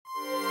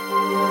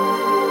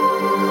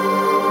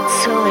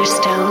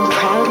Solarstone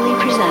proudly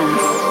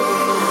presents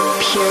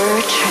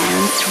Pure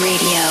Trance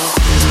Radio.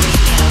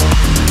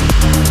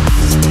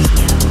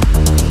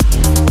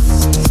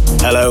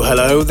 Hello,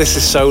 hello, this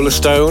is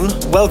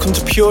Solarstone. Welcome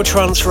to Pure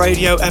Trance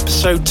Radio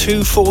episode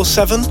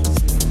 247.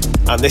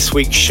 And this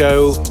week's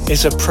show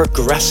is a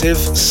progressive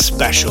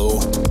special.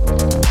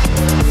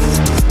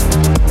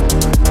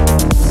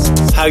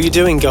 How you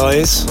doing,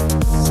 guys?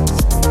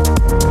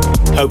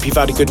 Hope you've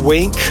had a good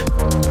week.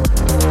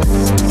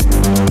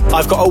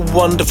 I've got a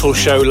wonderful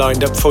show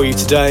lined up for you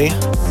today.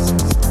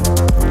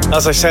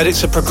 As I said,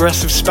 it's a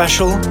progressive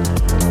special,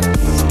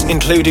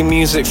 including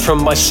music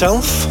from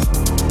myself,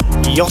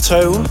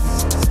 Yotto,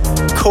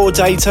 Core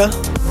Data,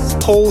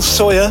 Paul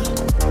Sawyer,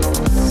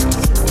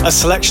 a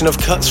selection of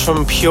cuts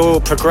from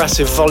Pure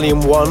Progressive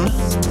Volume 1,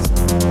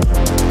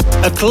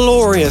 a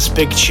glorious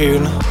big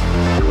tune,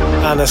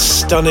 and a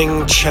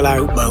stunning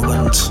chill-out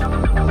moment.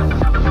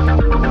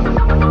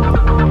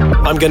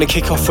 I'm going to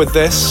kick off with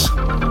this,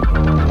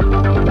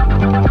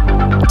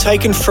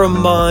 taken from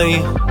my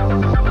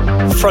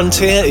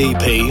Frontier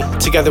EP,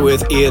 together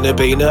with Ian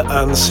Urbina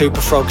and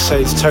Superfrog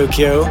Saves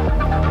Tokyo.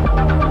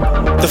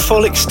 The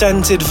full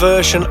extended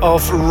version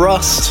of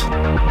Rust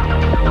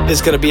is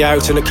going to be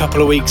out in a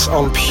couple of weeks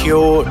on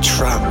Pure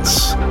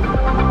Trance.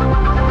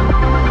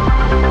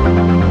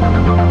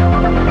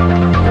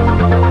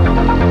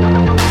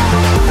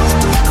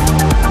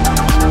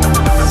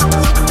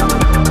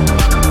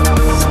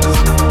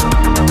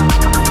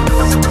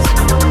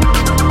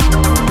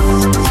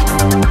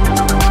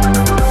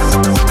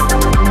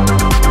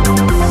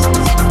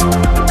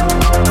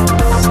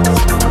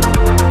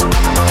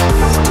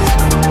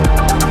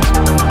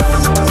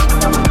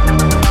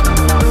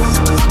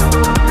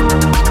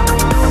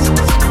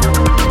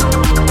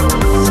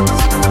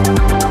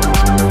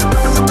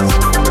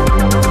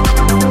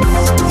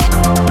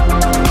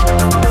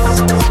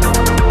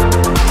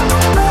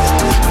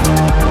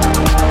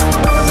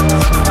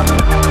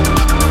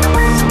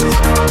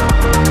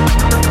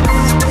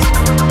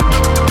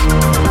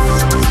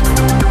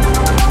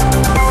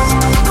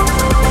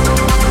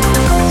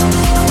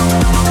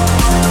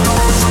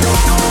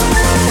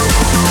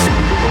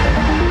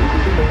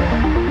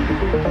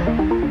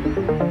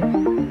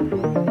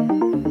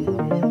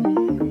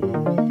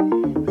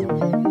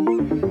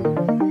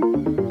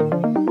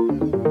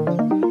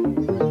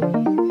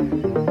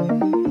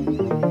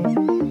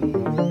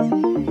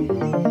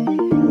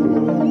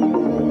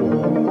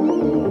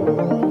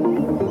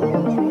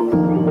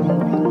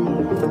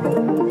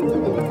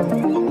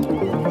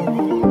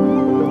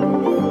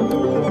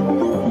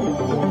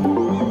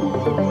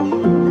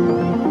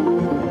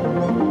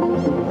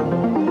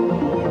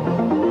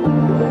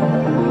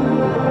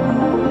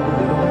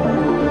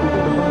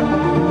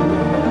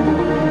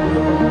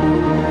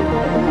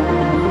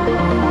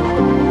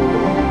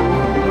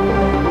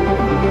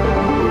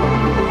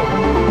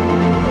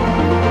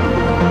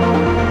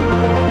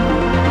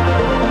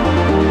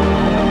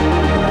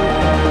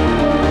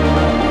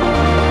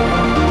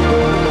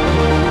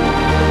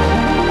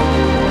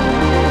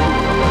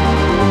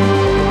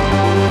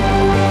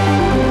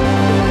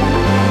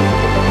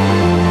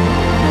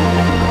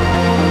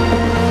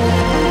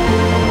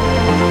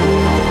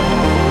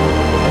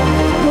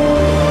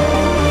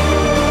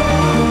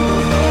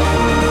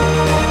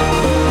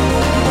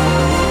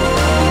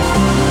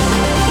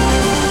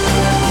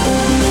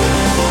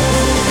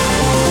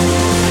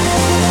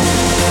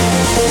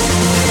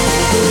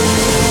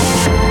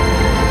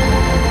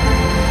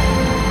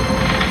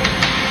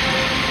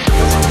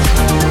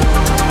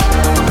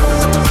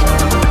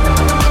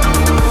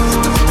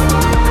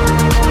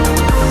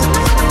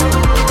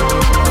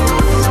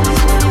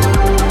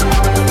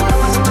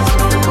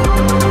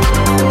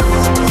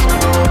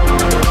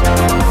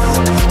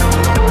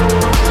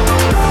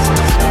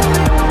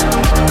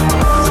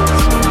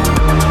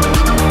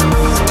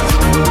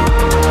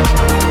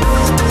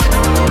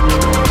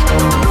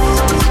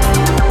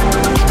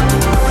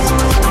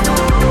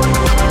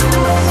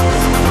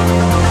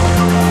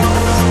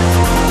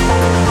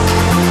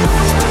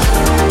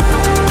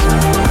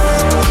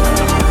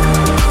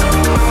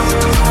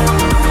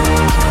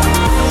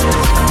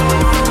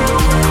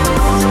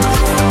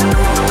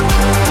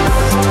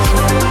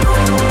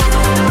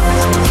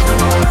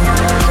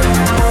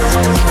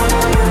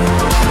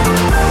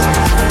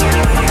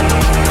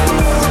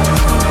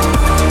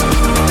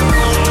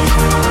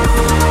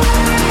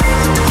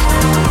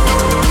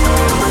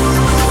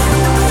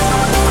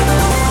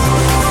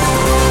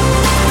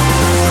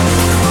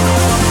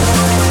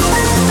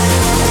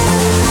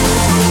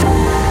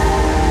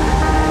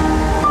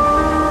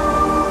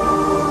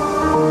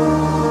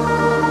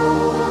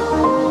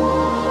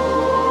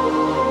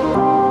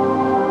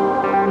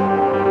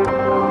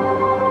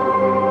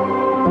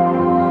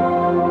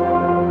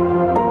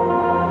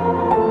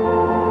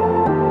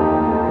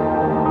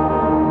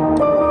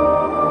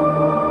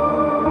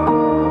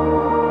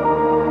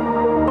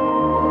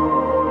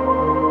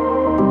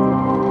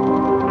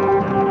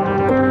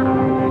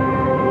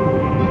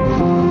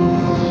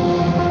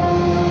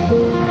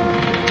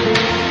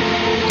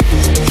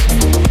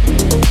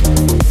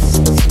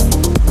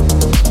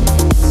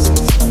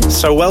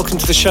 So welcome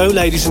to the show,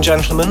 ladies and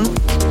gentlemen.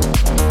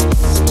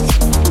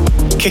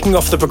 Kicking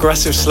off the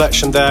progressive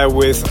selection there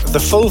with the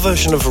full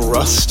version of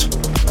Rust,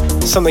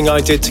 something I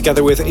did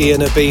together with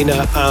Ian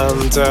Abina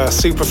and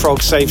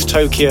Superfrog Saves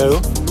Tokyo.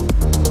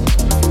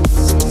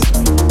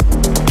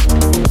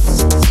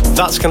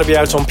 That's going to be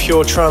out on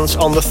Pure Trance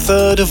on the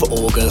 3rd of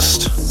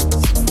August.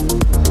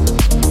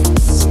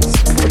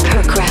 The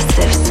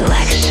progressive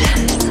selection.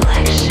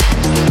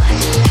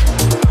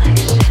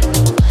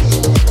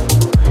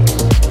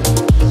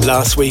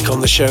 Last week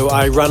on the show,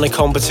 I ran a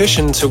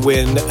competition to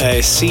win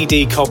a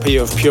CD copy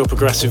of Pure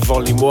Progressive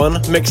Volume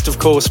 1, mixed of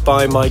course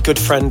by my good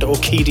friend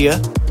Orchidia.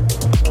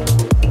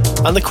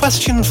 And the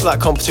question for that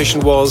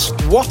competition was,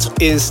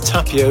 what is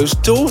Tapio's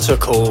daughter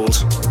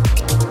called?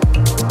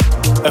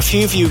 A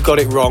few of you got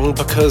it wrong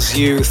because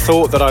you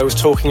thought that I was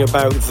talking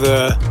about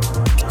the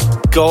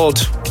god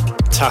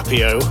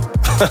Tapio.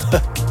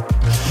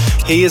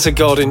 He is a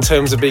god in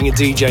terms of being a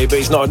DJ, but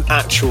he's not an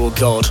actual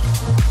god.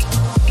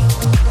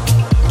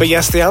 But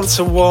yes, the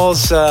answer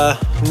was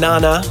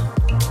Nana,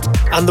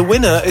 and the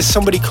winner is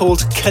somebody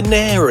called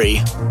Canary.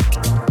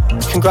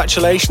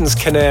 Congratulations,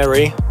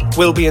 Canary.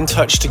 We'll be in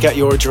touch to get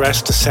your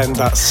address to send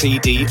that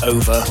CD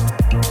over.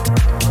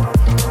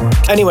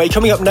 Anyway,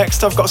 coming up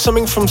next, I've got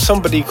something from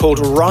somebody called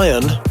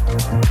Ryan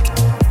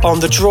on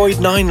the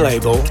Droid 9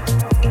 label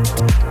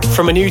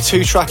from a new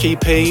 2-track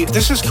EP.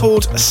 This is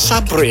called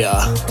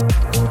Sabria.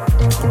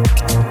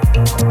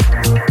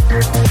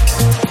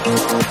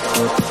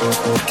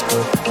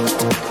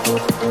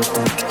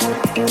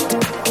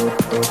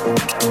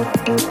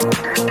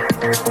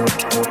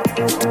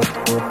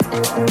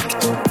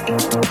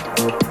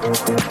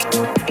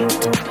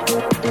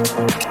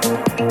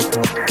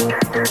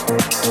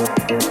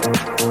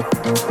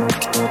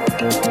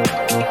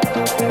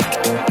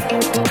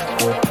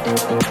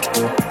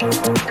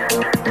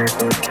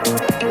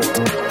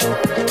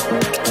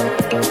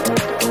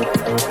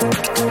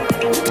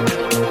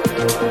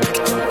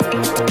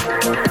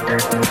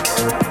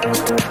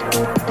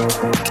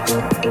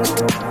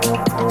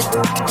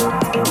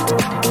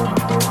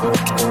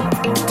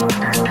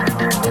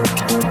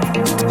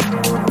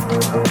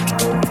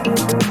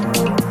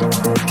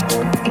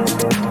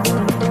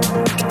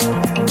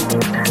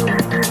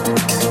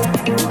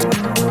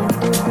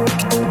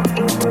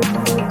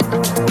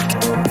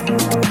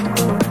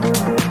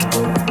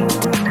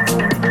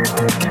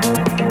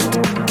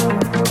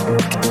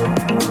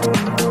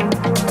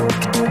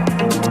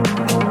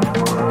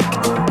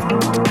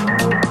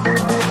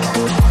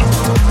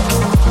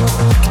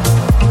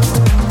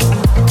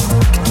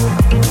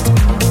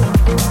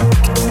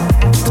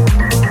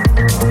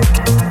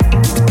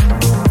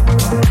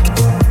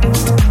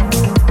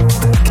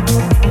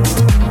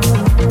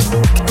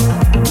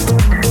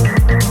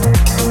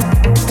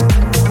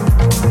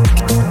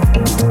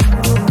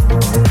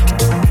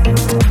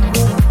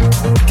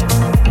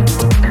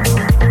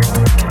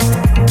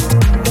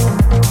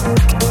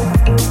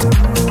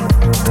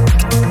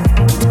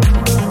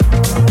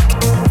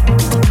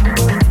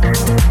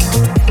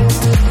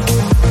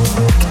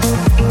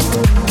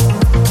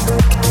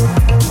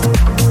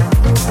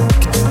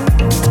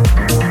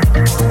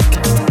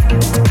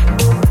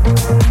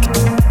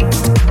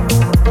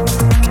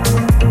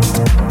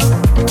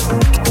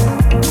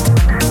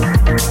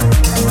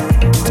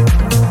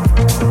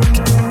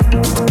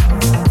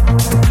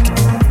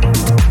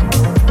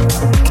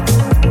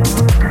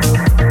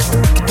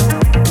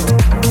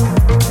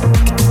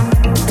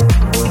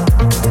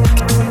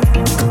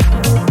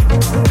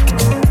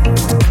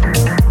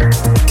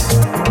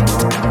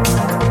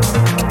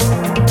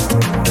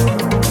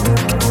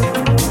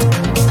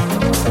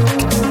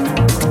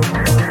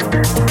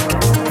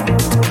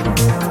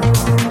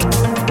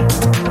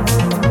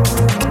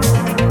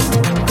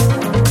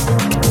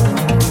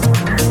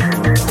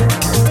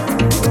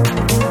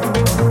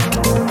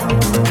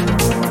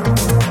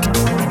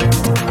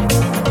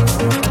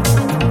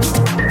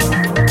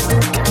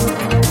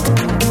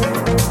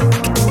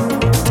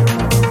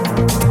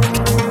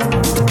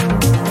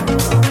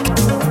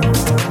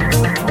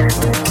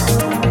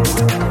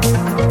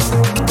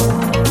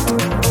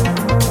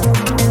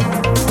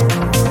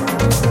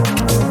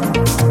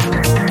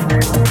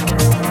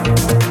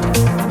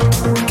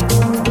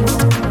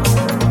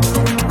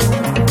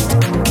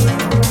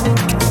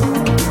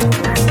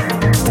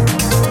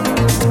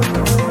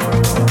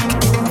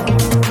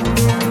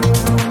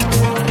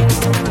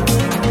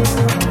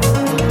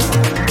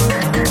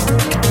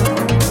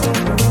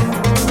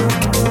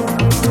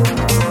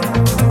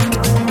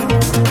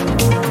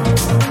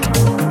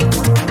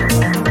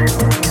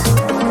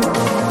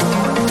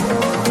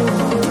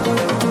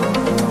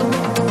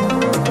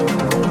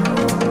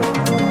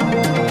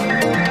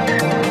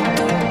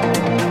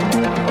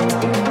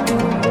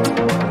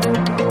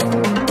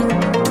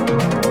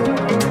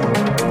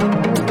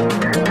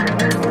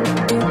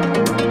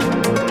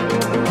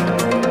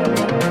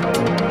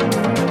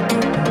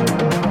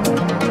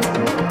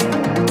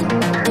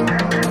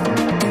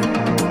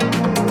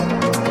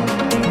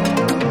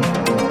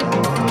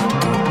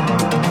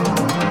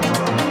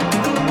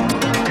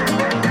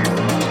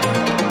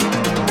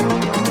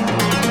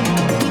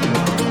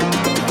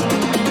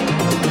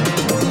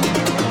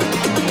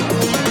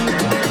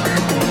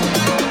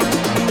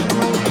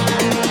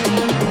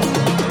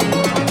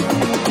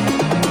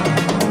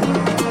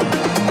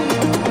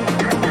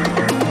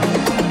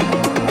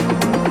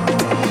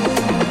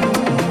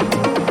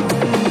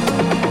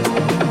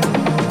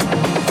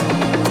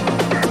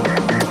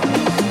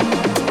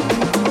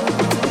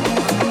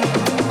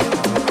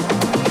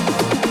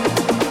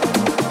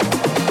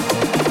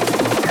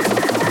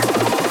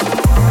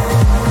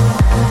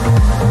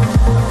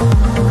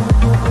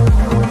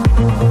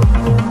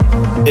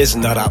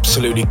 Isn't that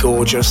absolutely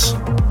gorgeous?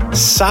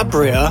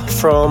 Sabria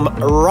from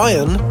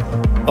Ryan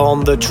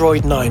on the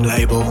Droid 9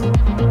 label.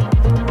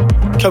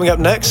 Coming up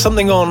next,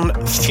 something on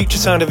Future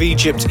Sound of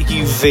Egypt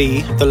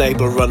UV, the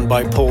label run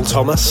by Paul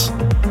Thomas.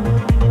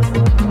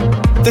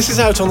 This is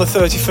out on the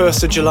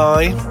 31st of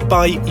July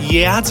by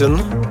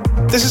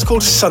Yeadon. This is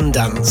called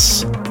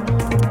Sundance.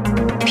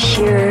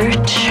 Pure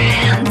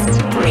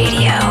Trance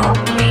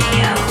Radio.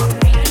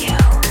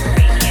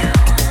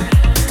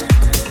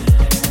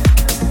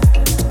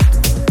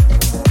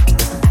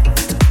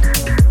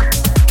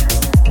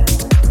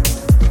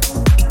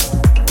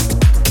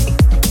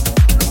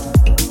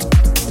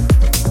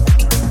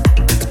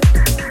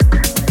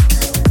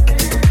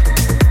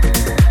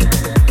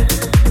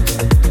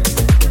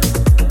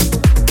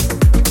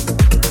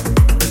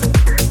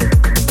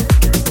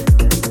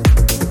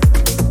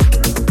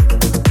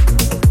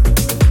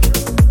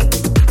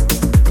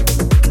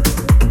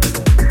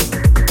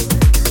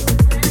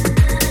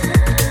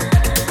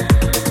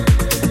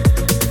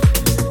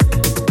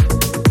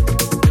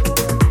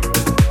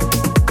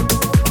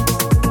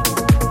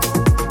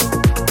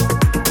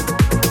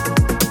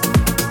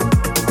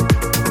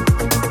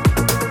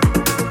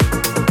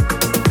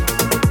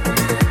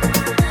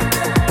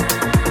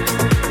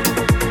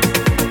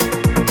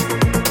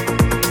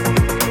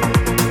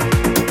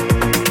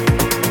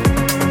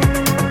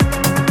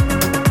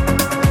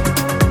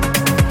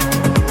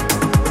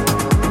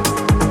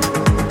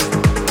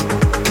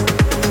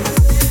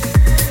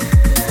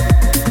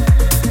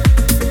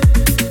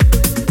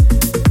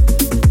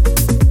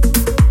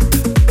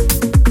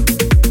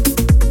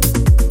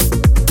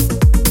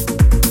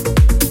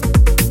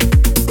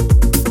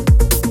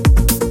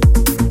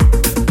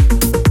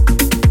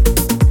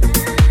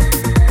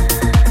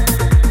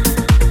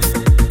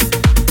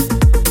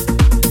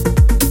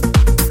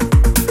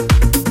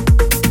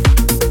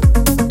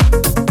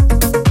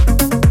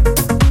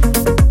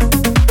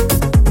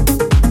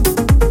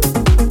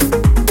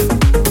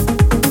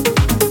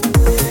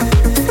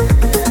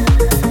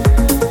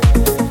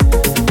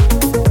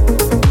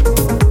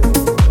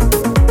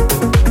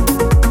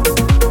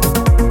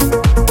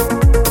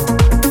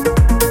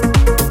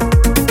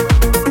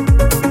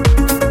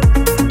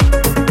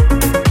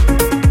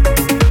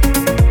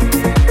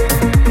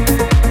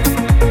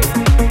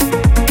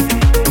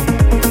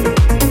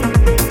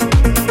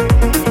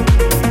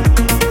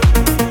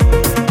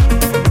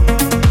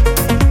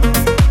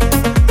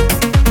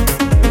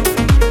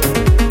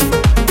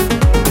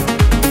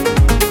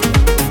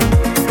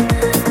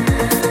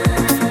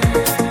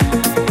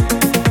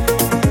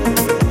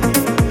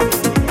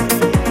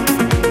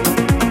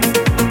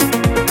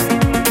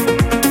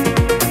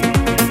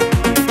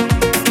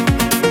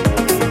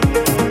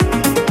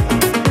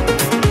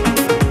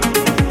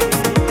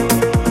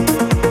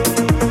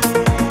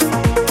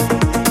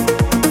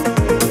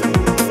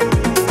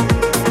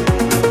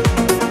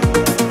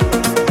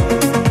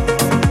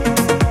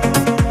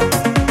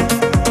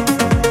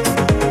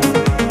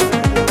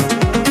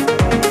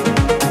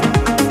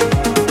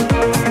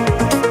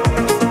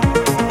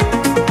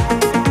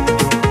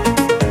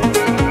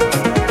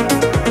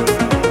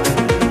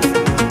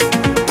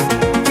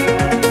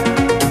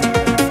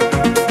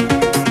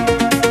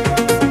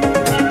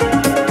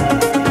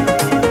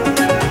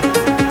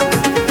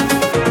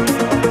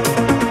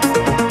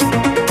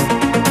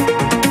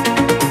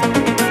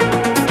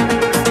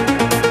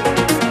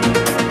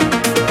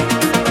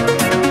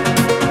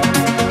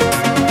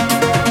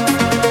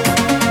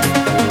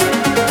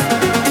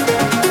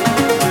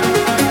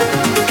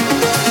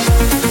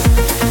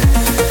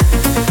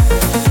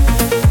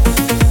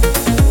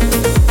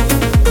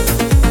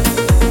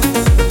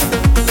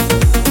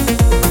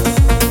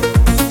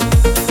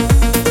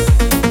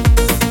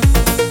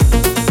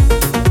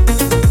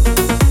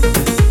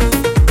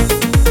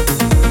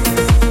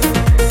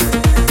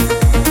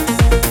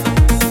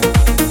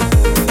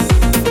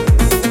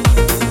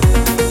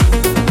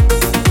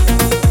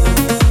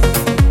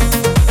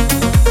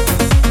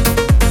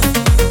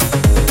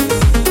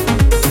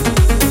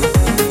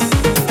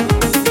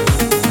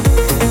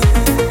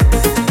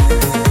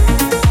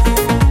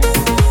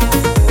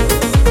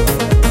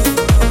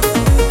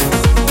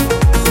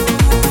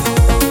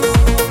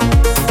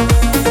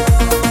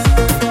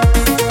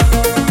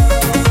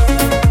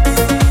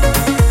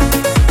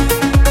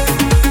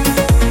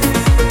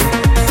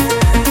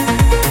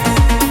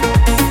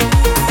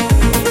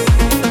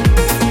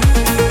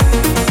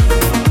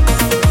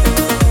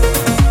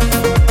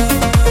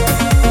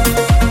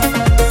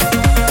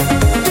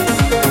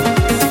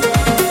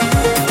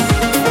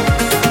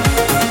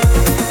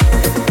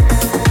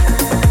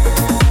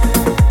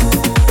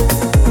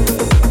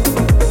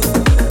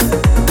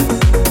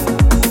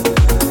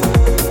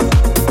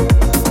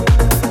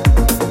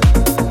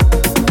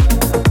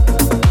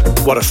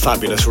 What a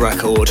fabulous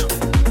record.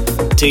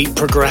 Deep,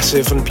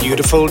 progressive and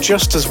beautiful,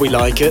 just as we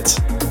like it.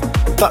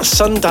 That's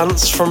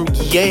Sundance from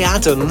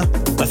Yeadon,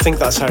 I think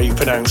that's how you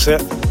pronounce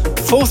it.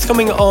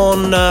 Forthcoming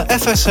on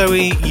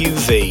FSOE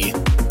UV.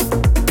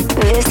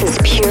 This is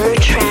Pure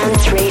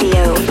Trance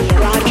Radio,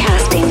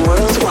 broadcasting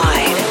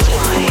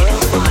worldwide.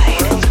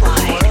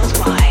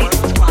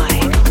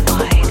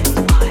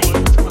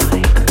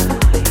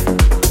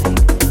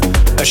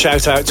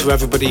 shout out to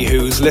everybody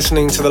who's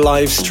listening to the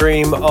live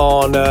stream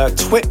on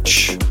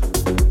Twitch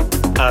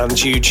and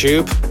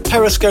YouTube,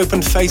 Periscope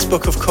and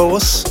Facebook, of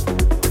course.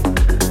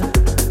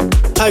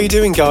 How you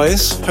doing,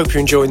 guys? Hope you're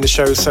enjoying the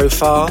show so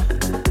far.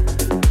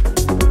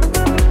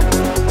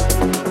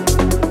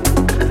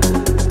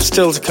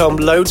 Still to come,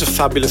 loads of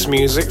fabulous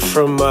music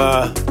from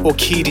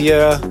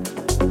Orchidia,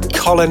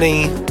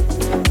 Colony,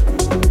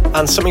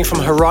 and something from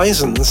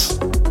Horizons.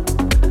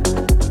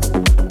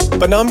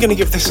 But now I'm going to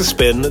give this a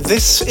spin.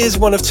 This is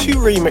one of two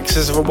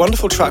remixes of a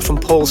wonderful track from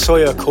Paul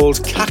Sawyer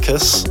called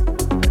Cacus,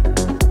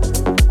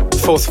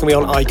 forthcoming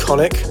on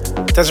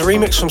Iconic. There's a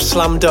remix from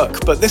Slam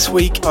Duck, but this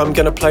week I'm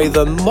going to play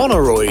the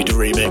Monoroid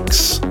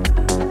remix.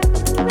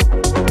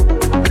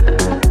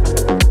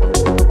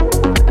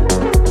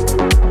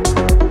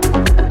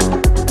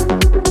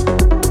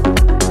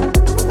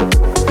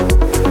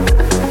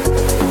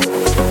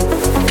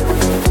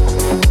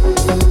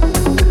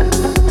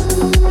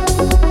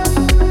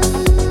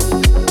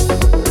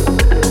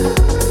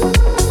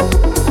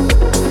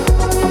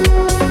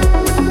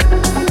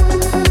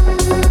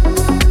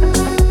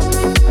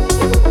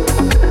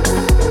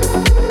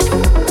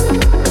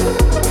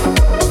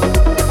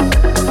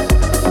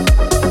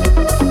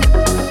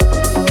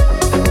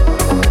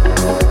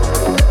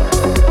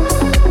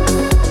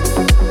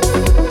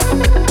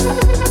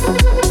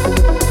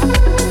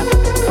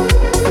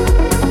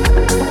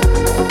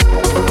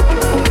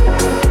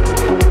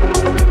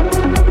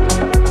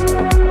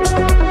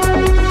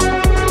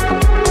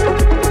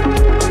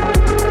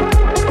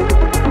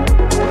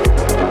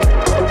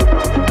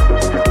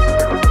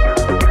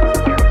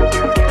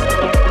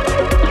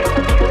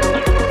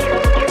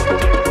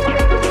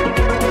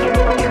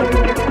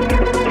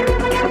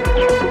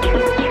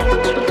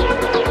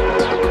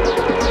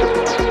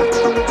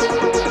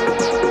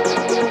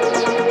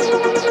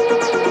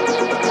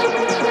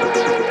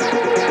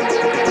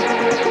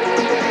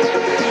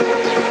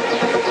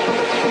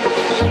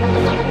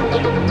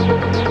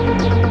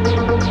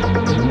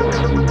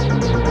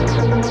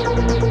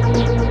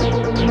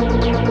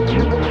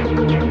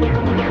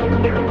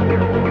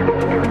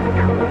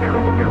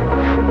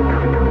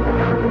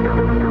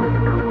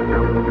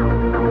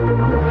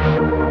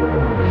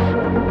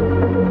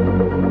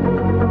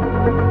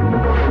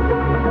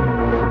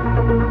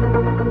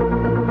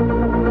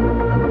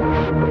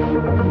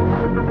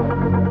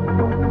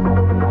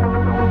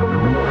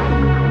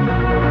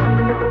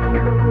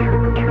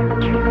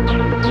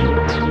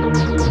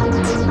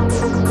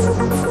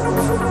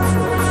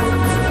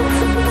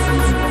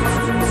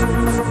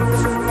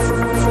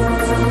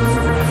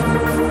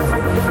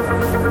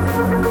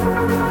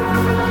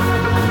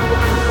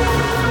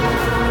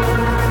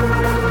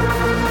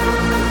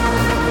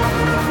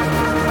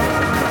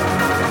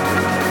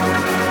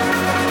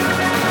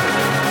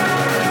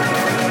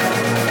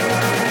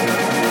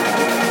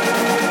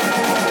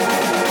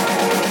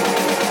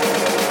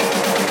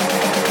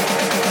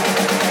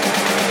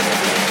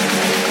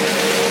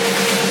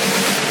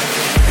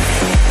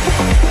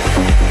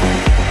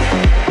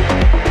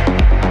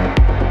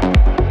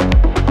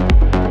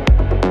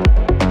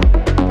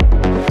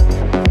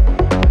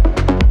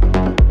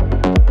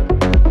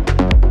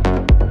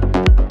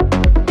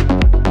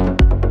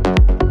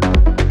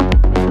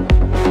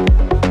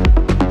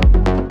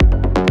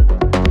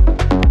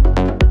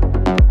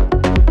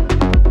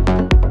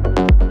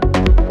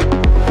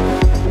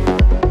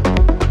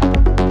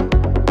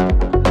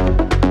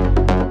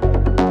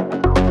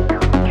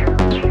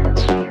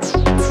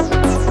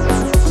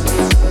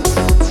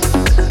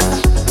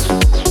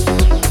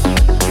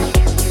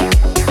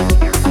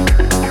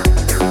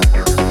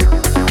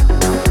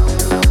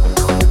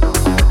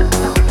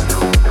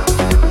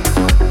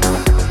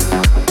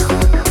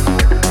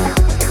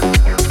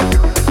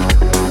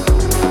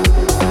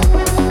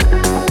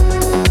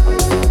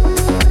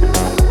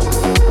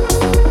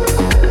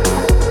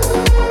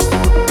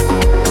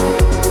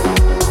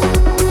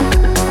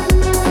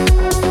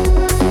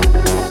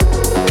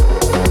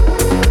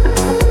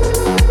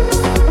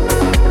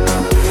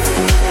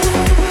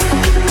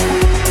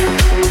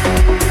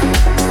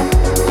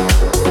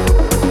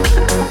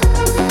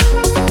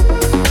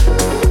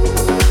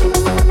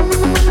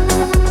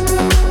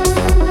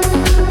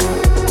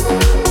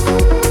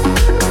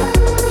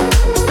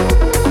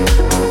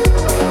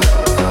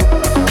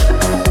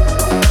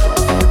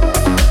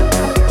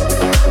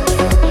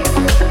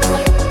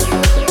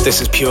 This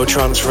is Pure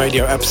Trance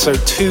Radio episode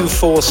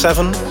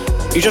 247.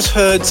 You just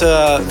heard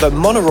the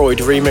Monoroid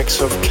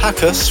remix of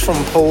Cacus from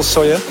Paul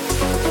Sawyer.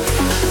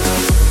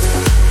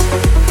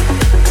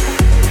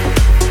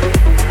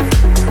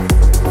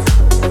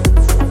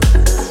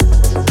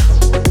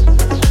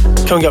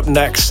 Coming up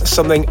next,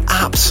 something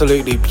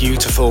absolutely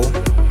beautiful.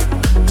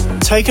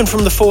 Taken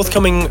from the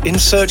forthcoming In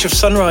Search of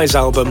Sunrise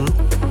album,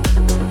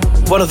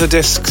 one of the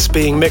discs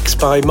being mixed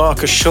by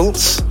Markus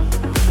Schulz.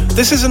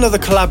 This is another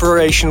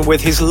collaboration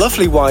with his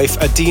lovely wife,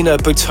 Adina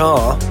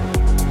Butar,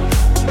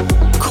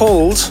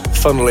 called,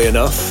 funnily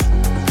enough,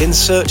 In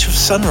Search of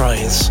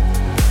Sunrise,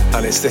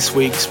 and it's this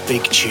week's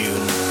big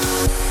tune.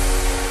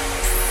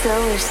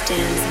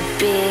 Solarstone's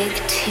big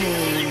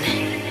tune.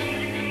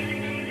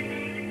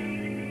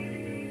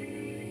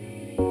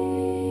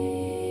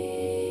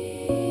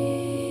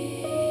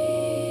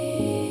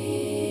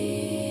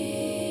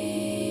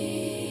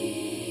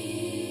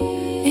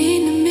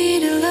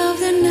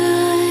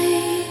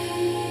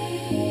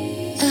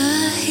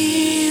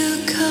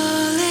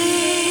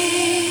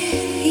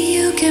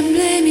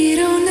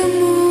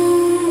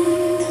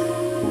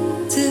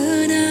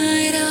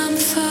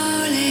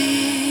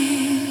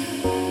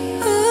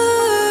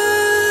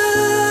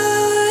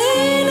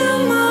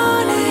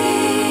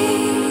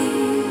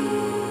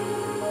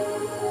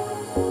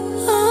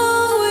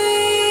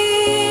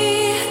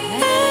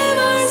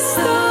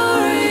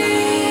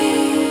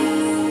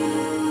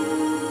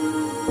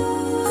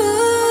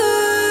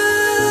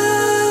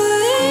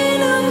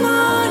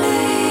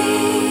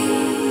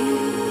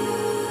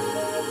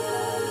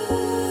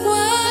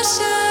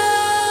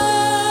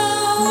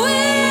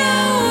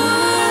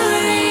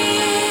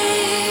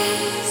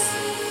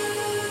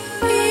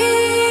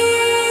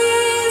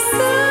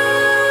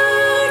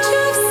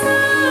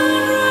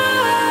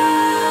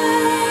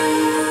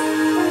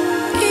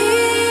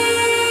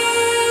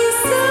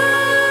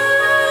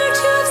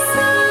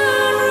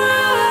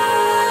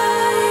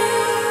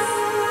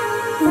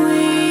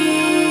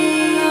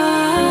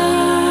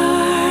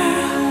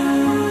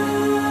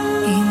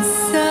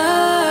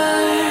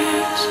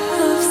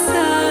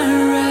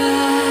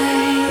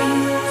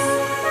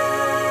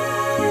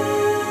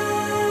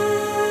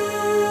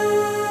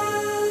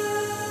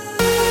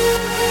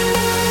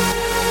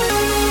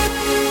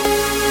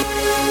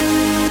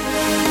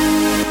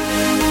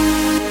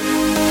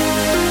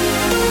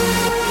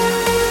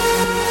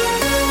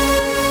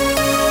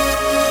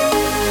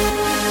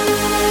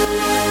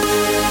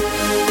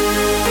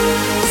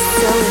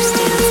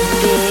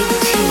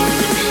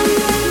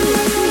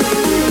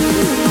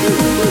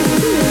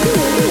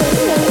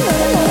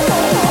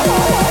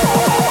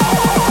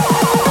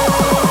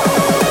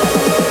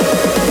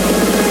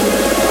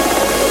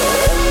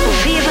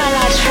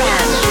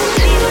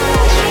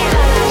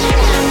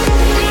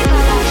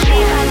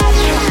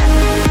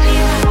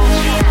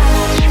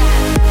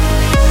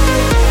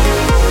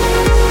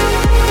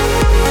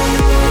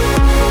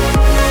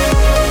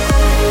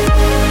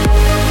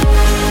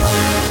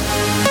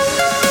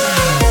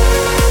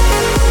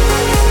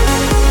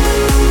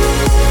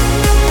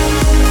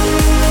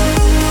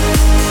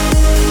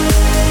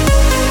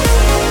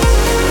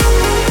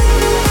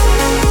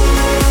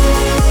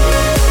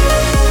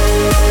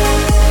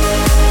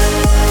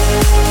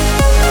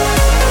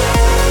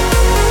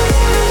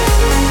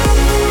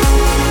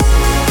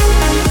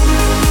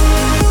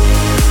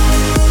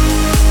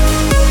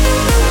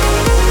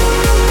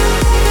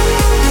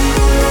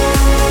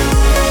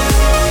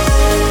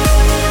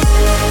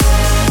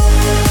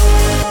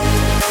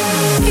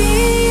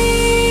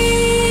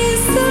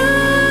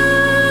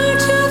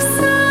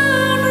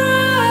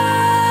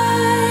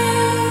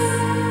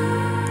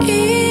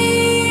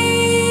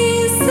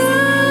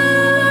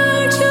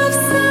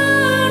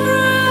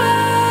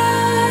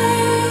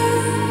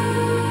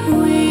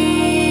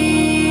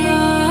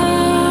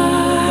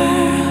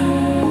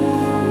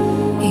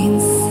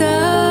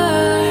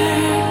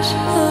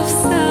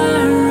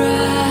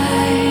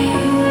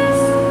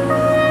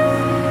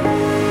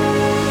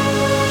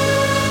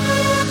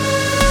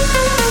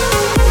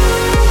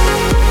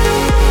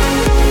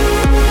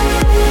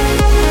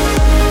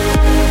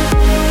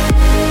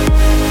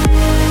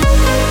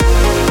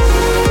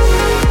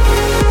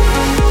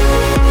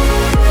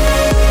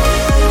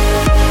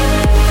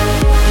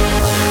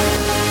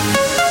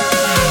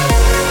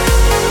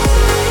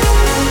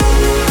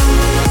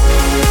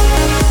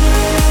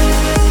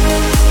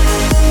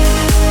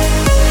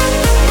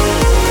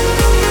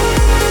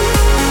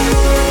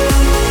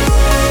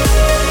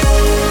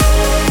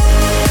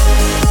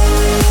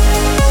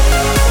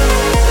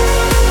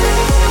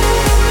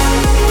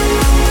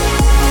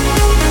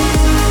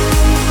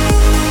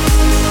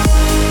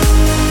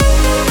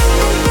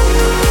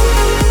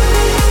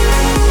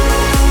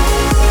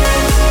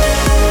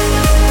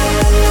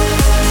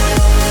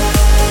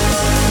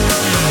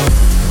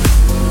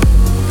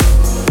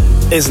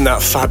 Isn't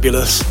that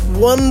fabulous?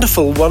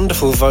 Wonderful,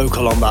 wonderful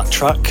vocal on that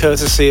track,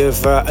 courtesy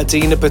of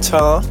Adina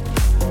Batar.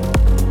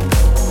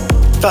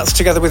 That's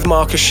together with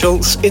Marcus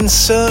Schultz, In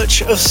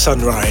Search of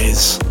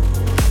Sunrise.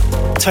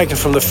 Taken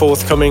from the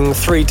forthcoming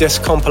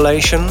 3-disc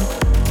compilation,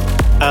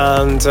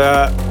 and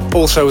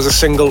also as a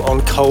single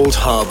on Cold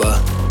Harbour.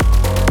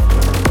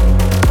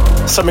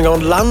 Something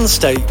on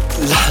Landscapes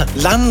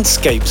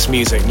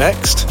music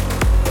next.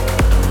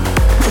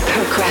 The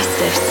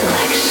Progressive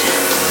Selection.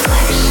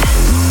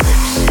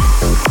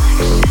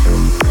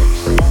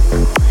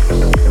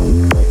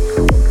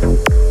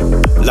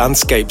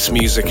 Landscapes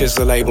Music is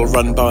the label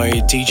run by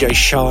DJ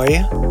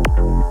Shy,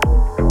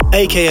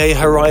 aka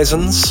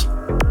Horizons,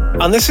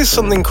 and this is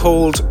something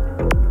called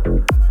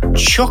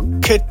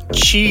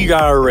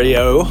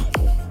Chocachigario.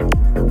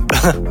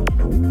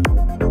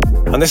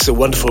 And this is a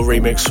wonderful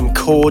remix from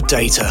Core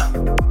Data.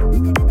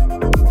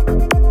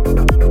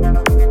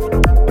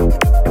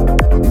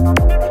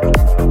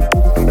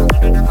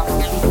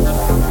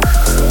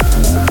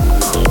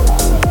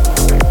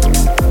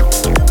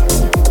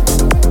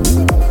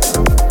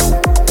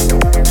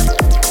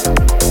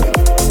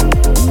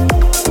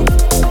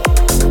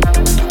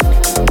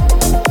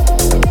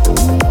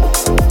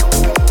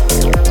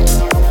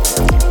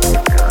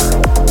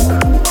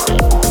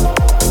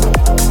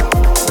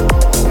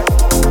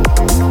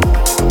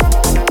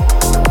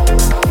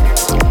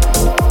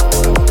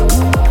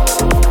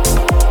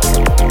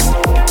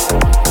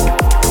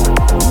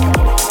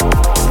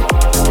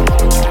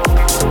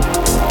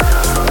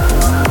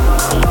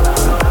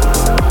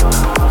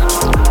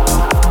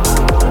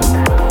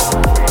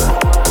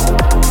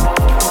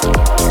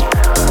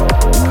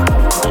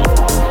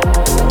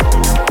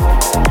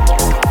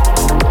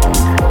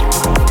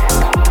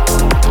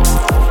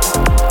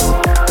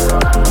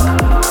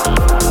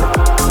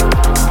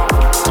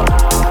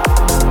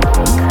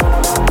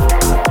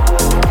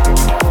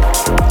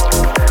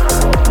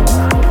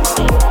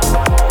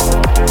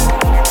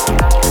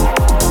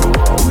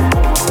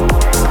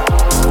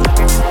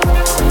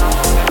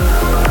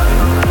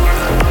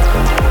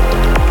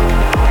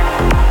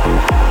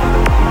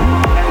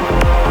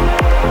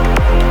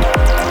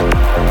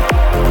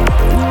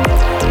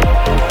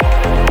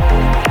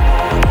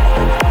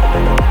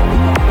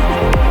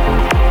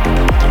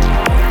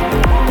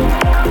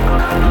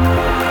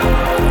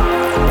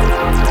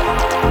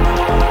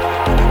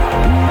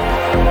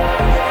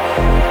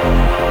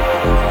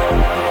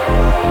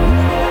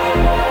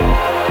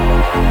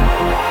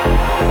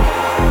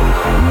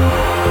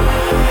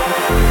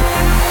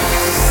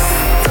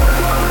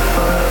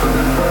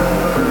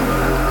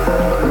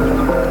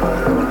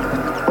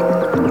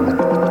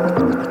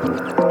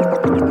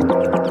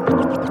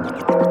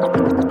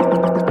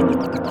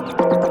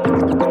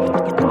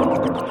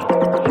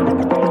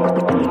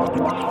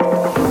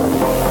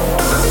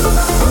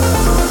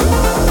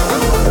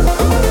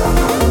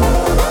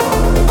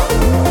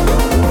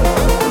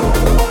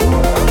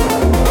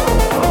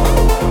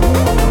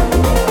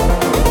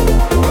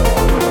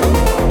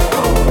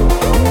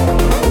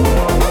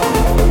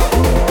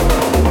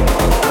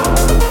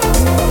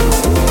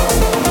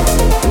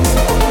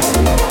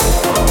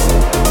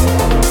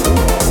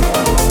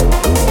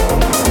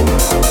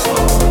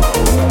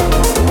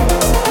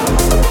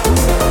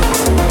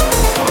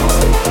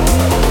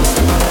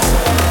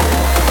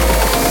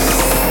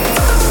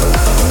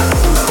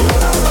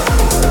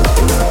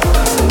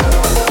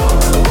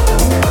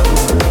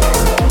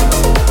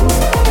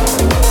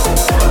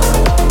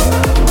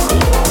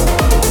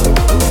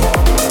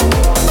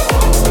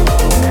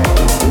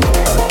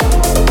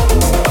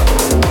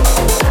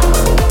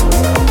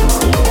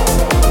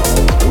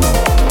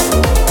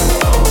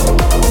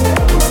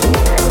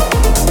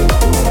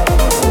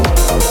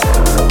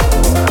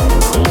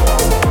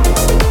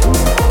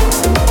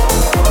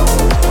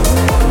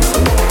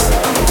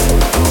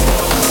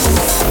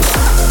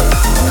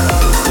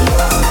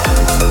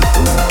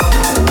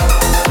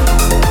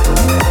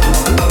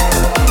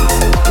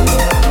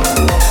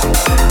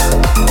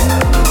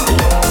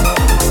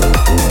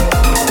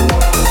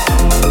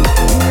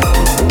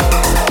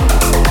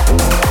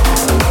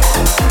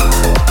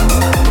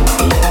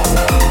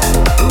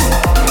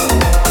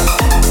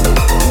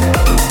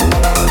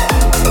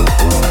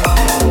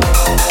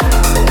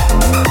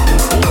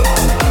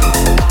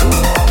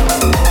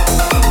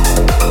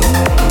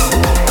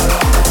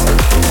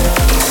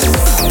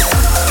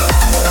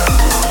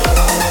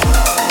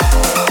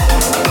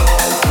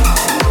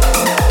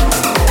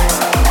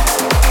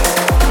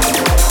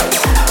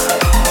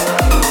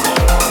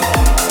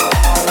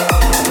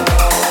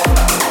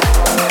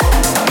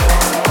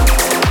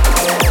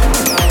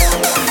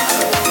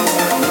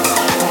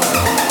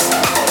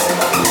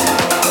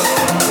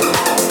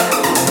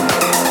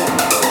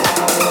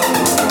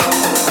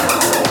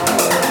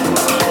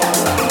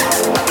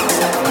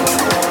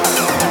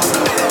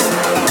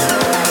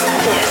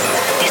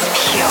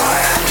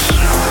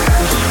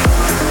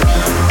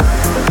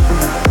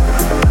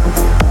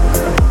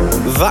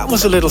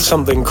 was a little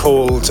something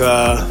called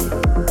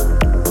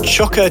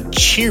Choca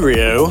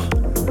Cheerio.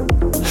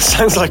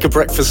 Sounds like a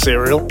breakfast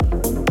cereal.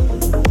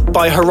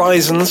 By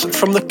Horizons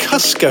from the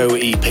Cusco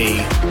EP.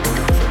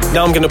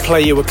 Now I'm going to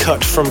play you a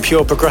cut from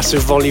Pure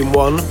Progressive Volume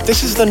 1.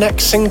 This is the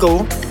next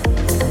single,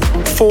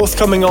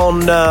 forthcoming on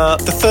the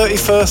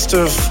 31st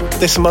of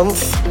this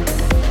month.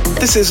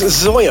 This is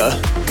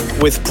Zoya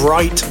with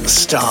Bright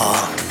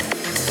Star.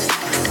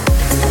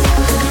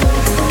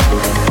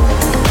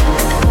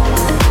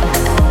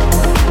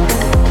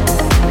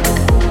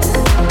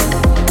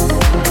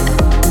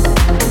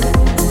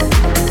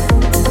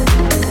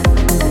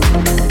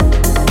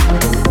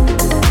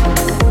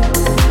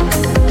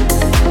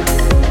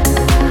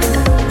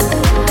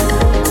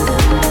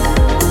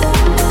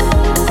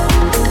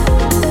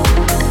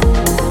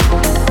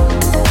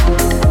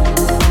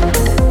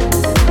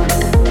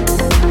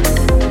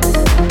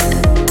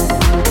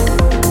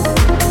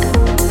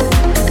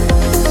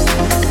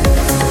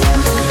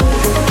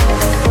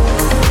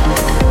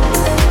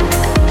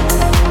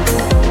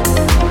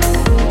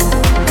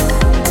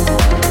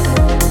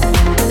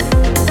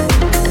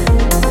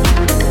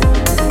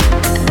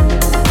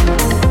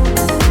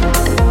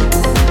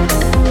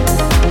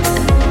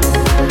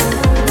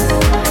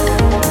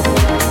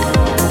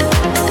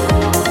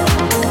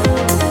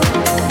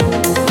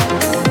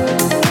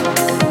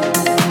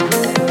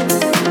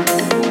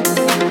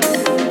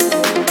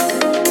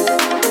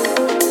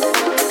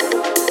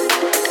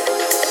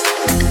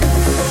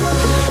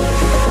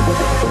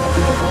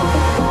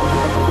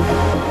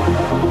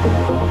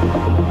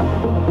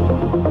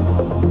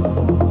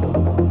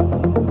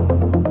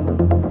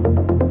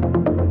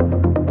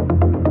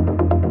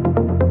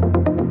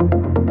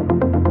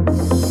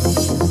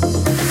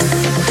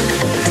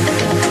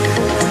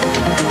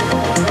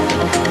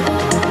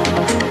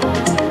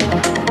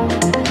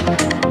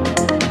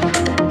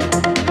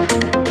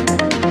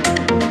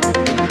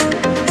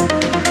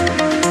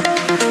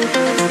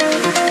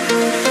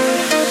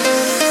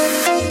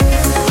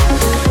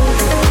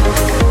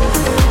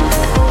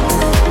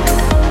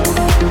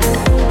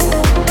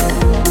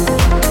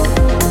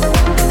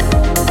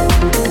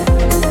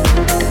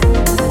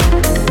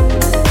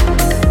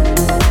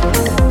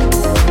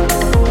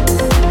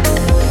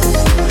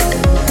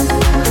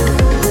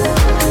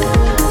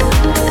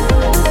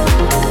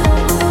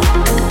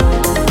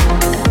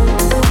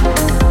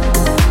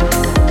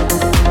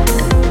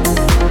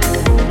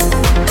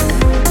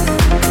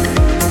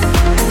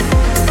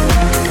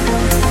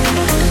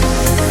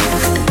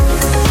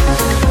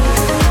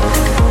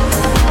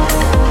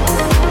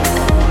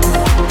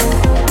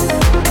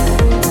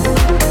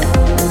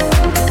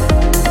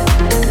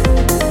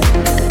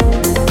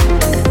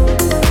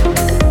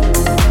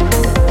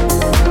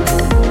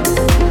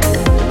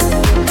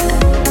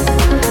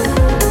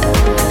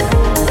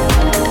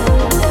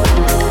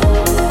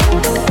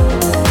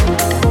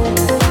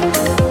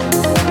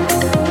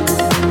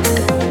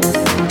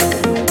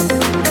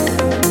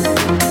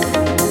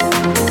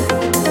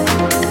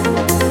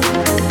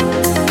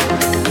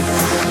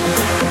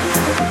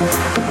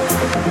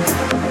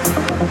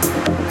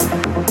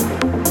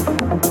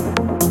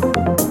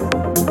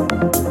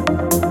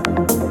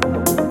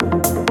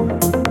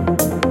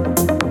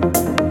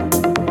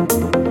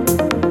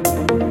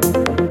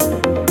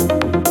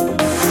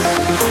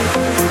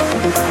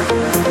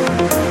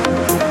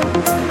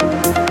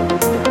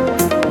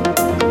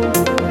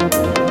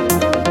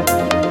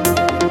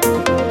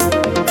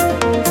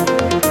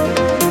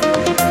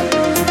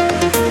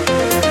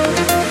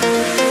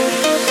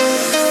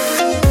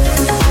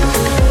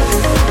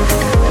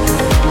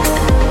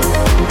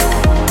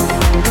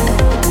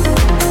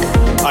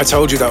 I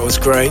told you that was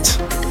great.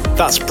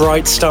 That's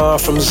Bright Star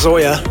from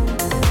Zoya,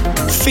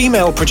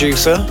 female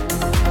producer.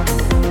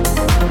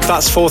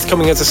 That's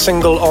forthcoming as a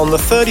single on the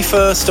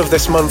 31st of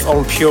this month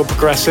on Pure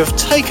Progressive,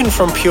 taken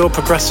from Pure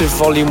Progressive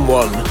Volume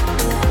 1.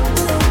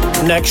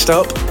 Next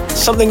up,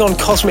 something on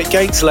Cosmic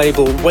Gate's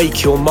label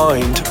Wake Your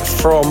Mind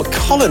from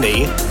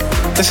Colony.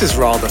 This is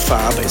rather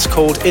fab. It's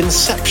called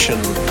Inception.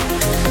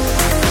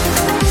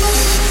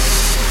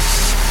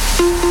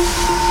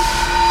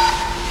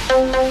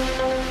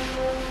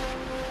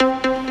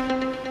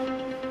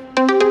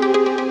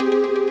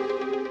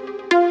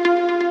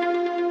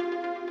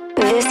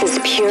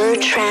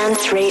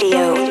 Trance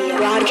Radio,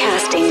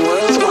 broadcasting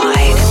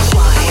worldwide.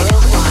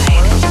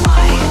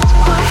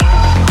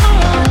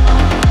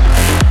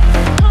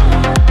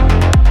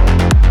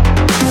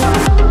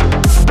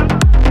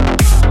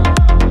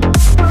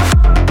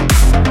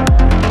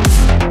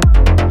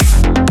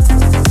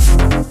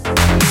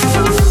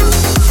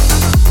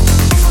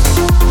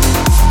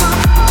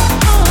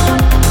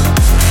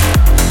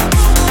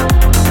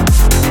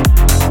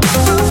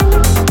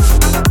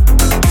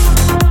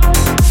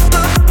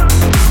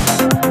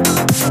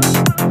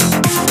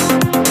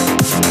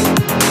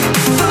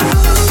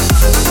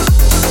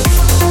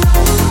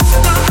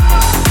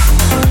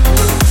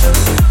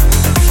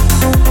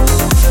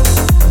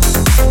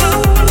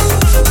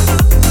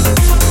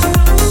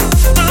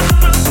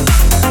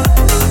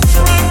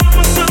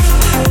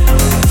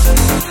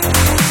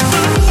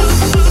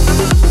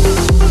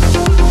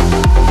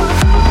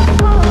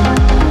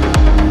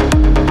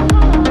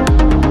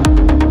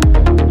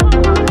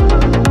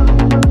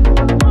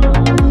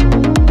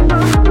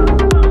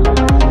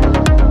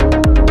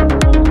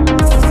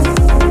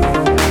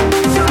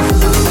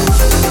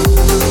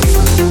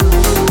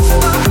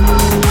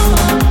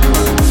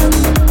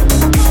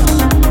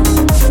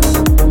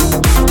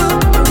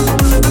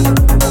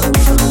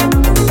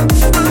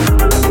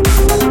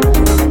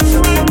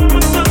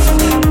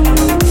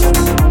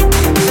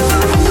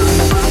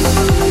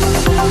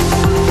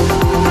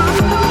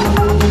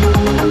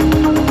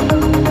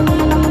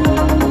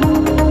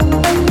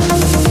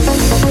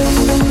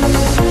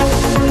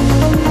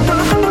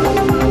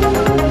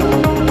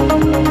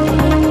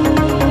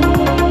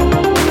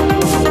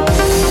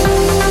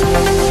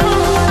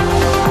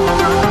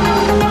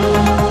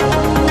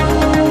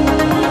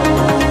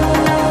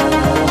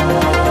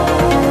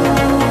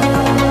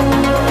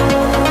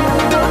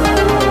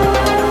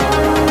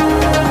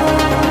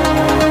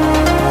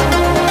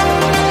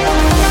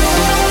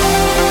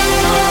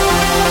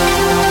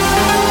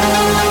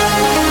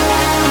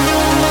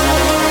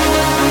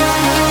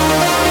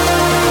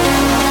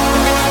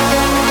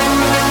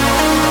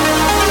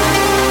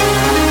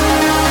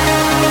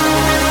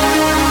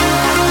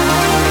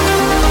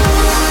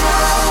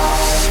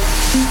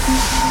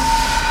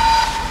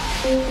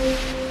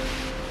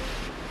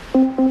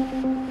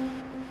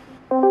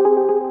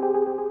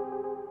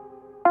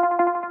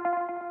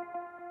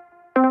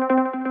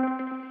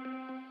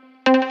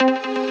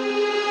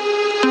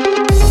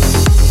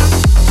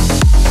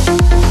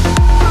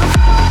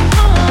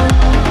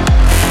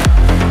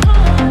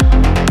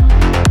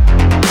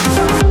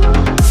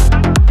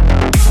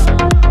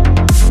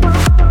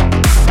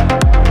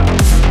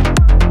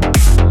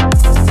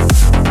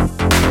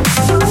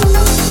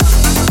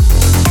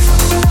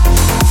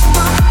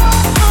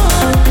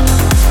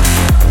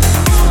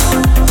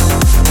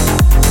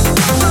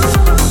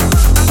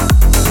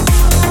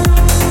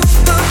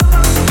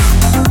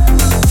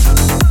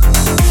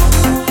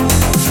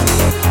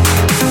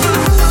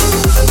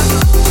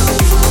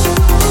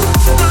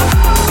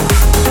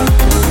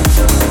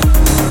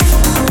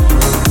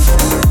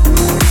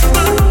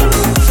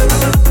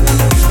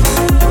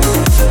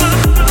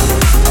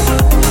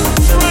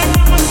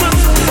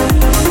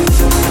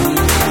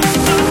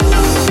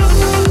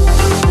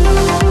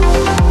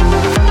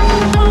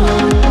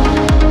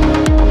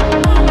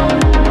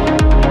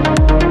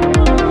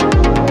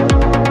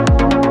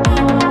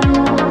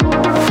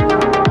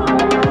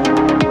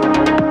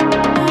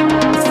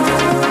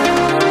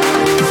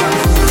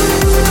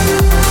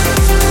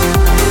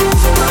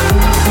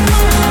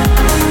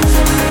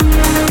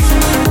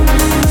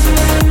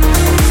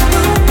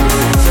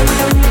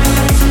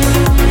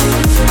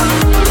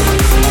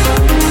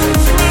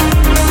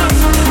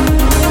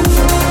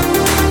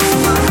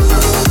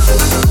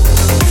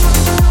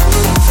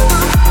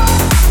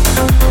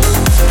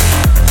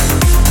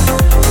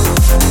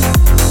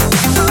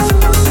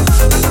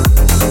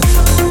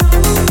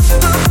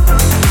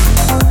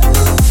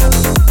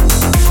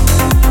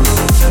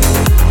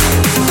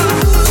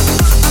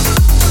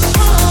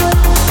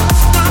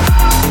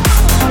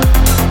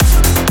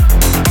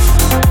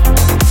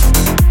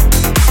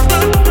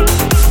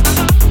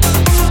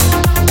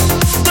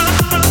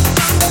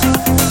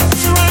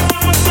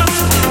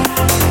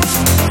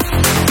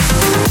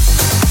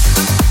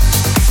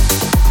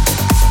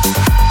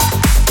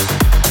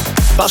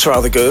 That's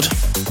rather good.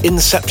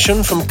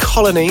 Inception from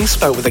Colony,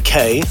 spelled with a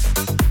K.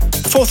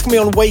 Forthcoming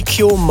on Wake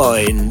Your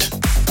Mind.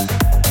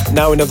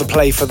 Now another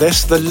play for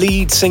this, the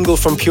lead single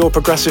from Pure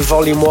Progressive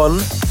Volume 1,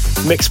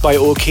 mixed by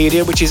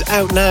Orchidia, which is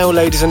out now,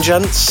 ladies and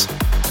gents.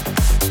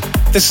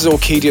 This is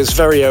Orchidia's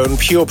very own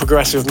Pure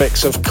Progressive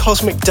mix of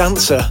Cosmic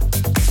Dancer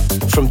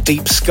from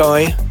Deep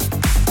Sky.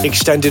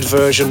 Extended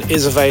version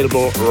is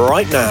available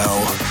right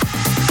now.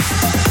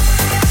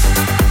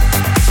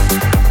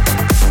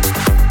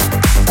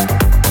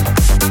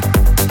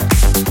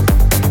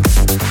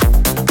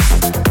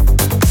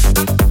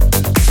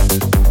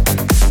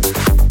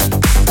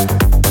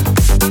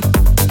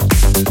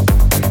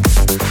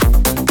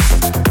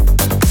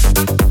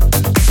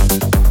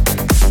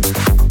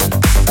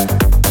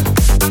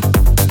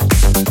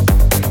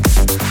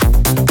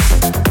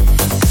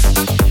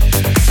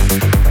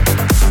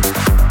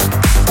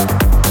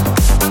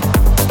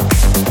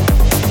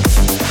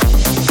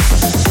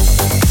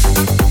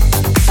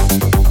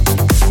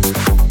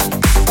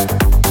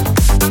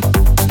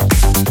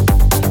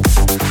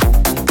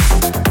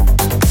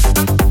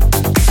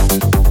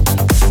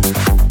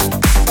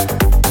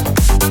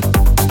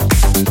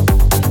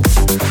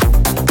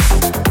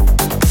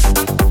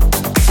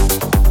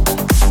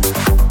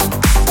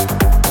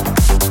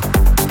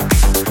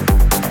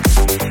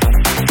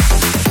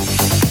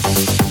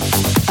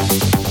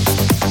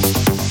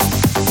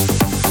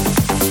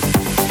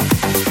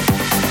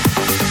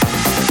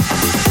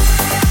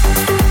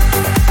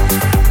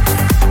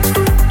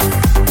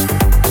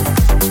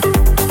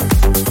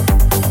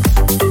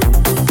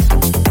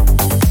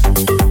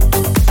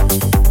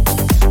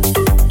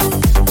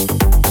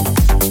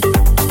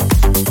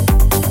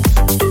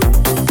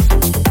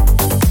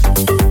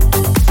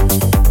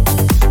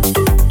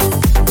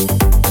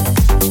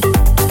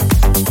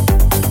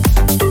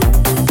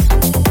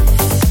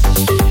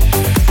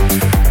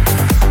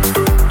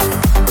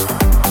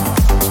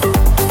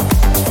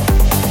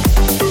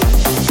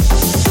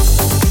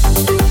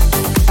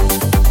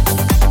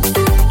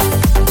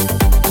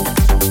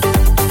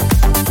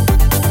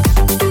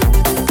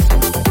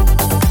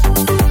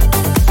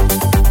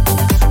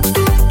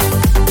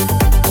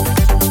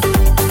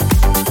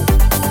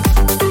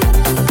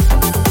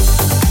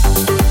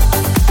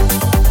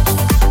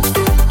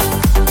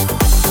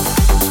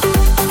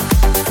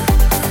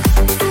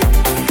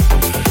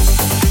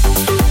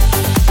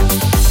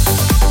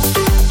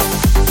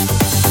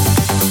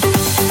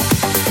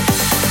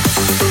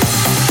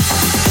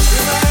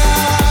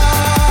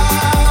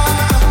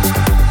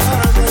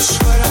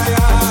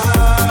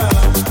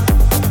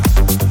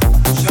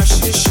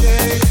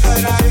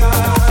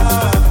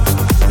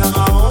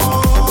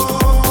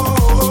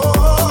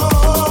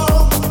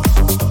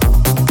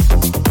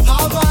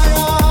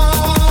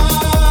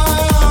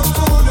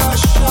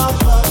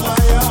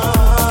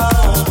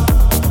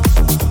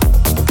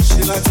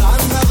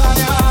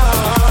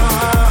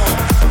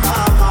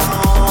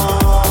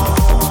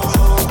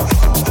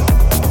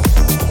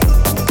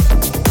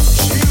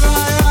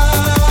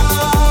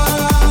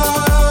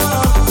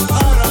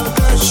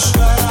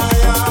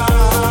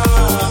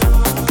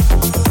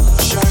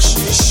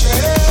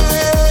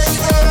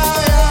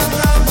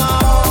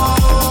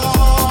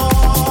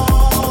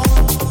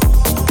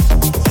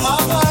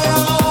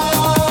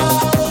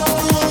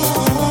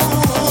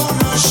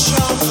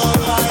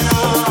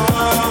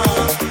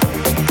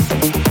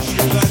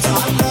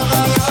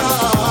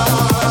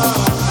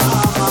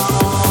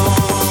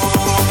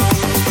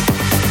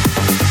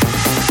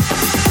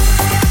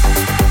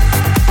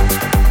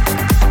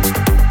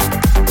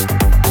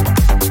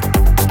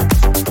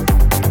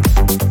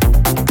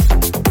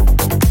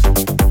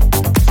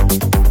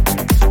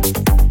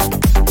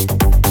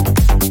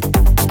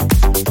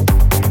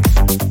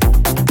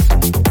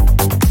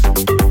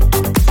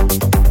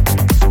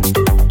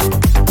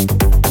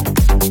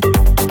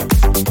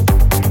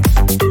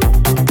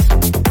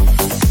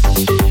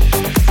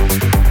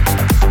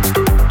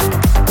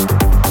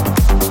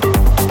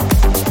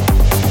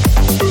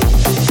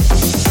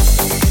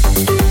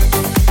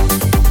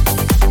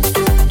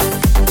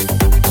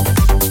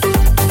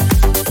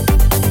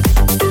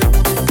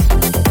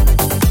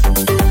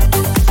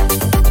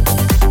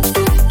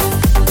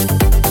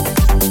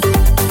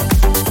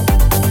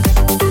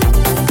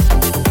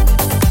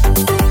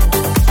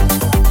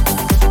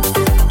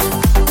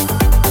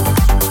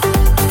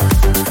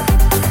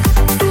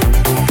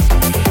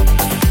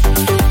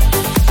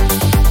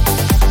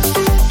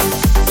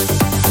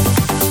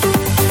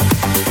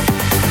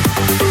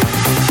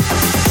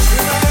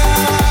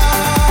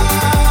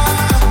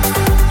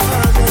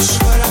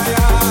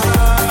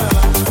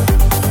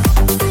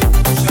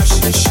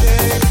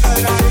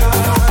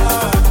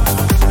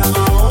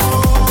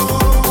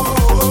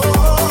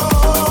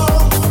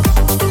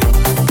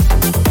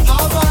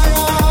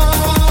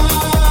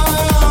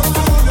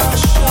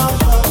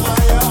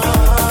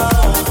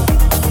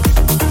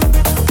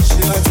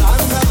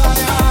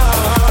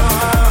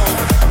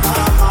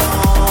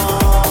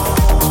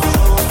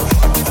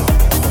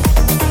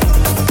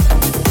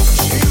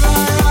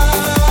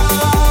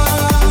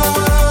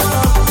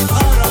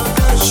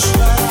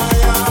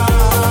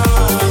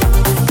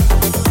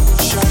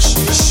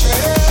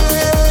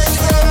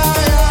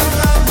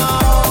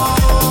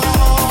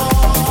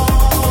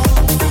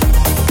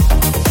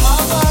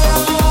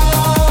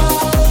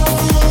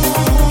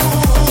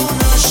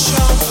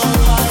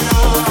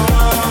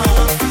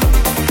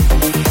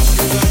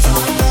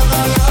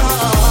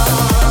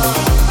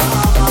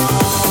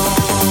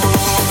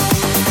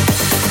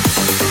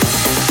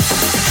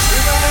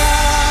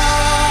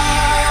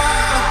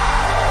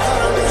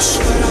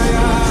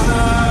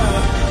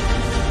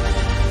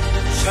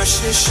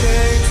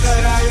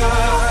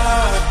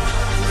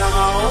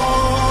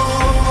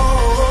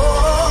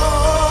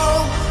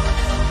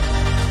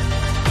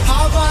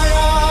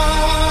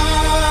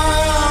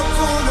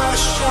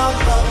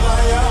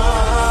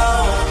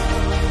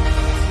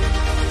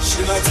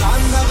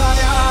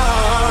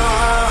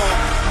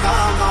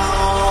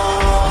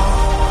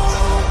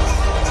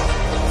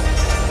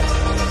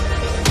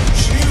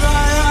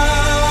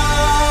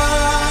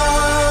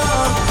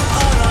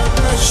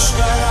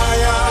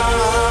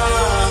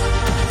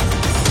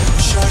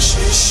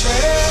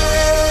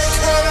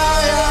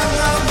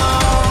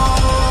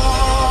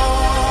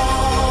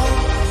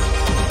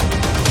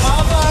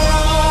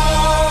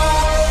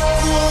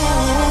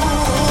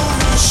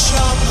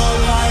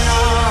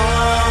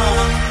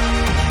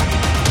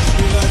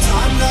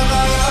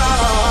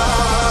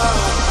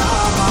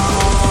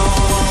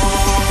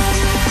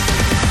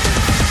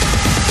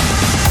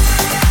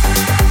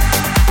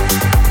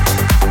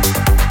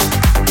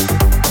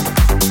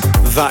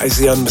 That is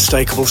the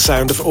unmistakable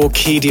sound of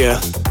Orchidia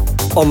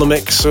on the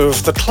mix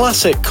of the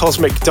classic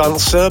Cosmic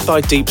Dancer by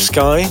Deep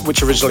Sky,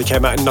 which originally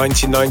came out in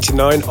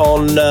 1999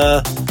 on,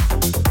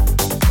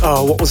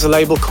 what was the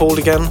label called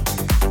again?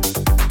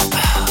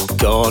 Oh,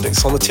 God,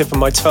 it's on the tip of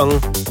my tongue.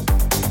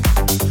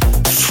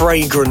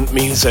 Fragrant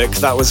Music,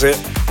 that was it.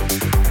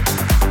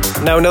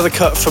 Now another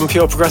cut from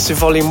Pure Progressive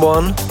Volume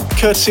 1,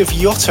 courtesy of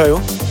Yotto.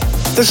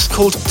 This is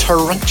called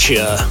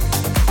Tarantia.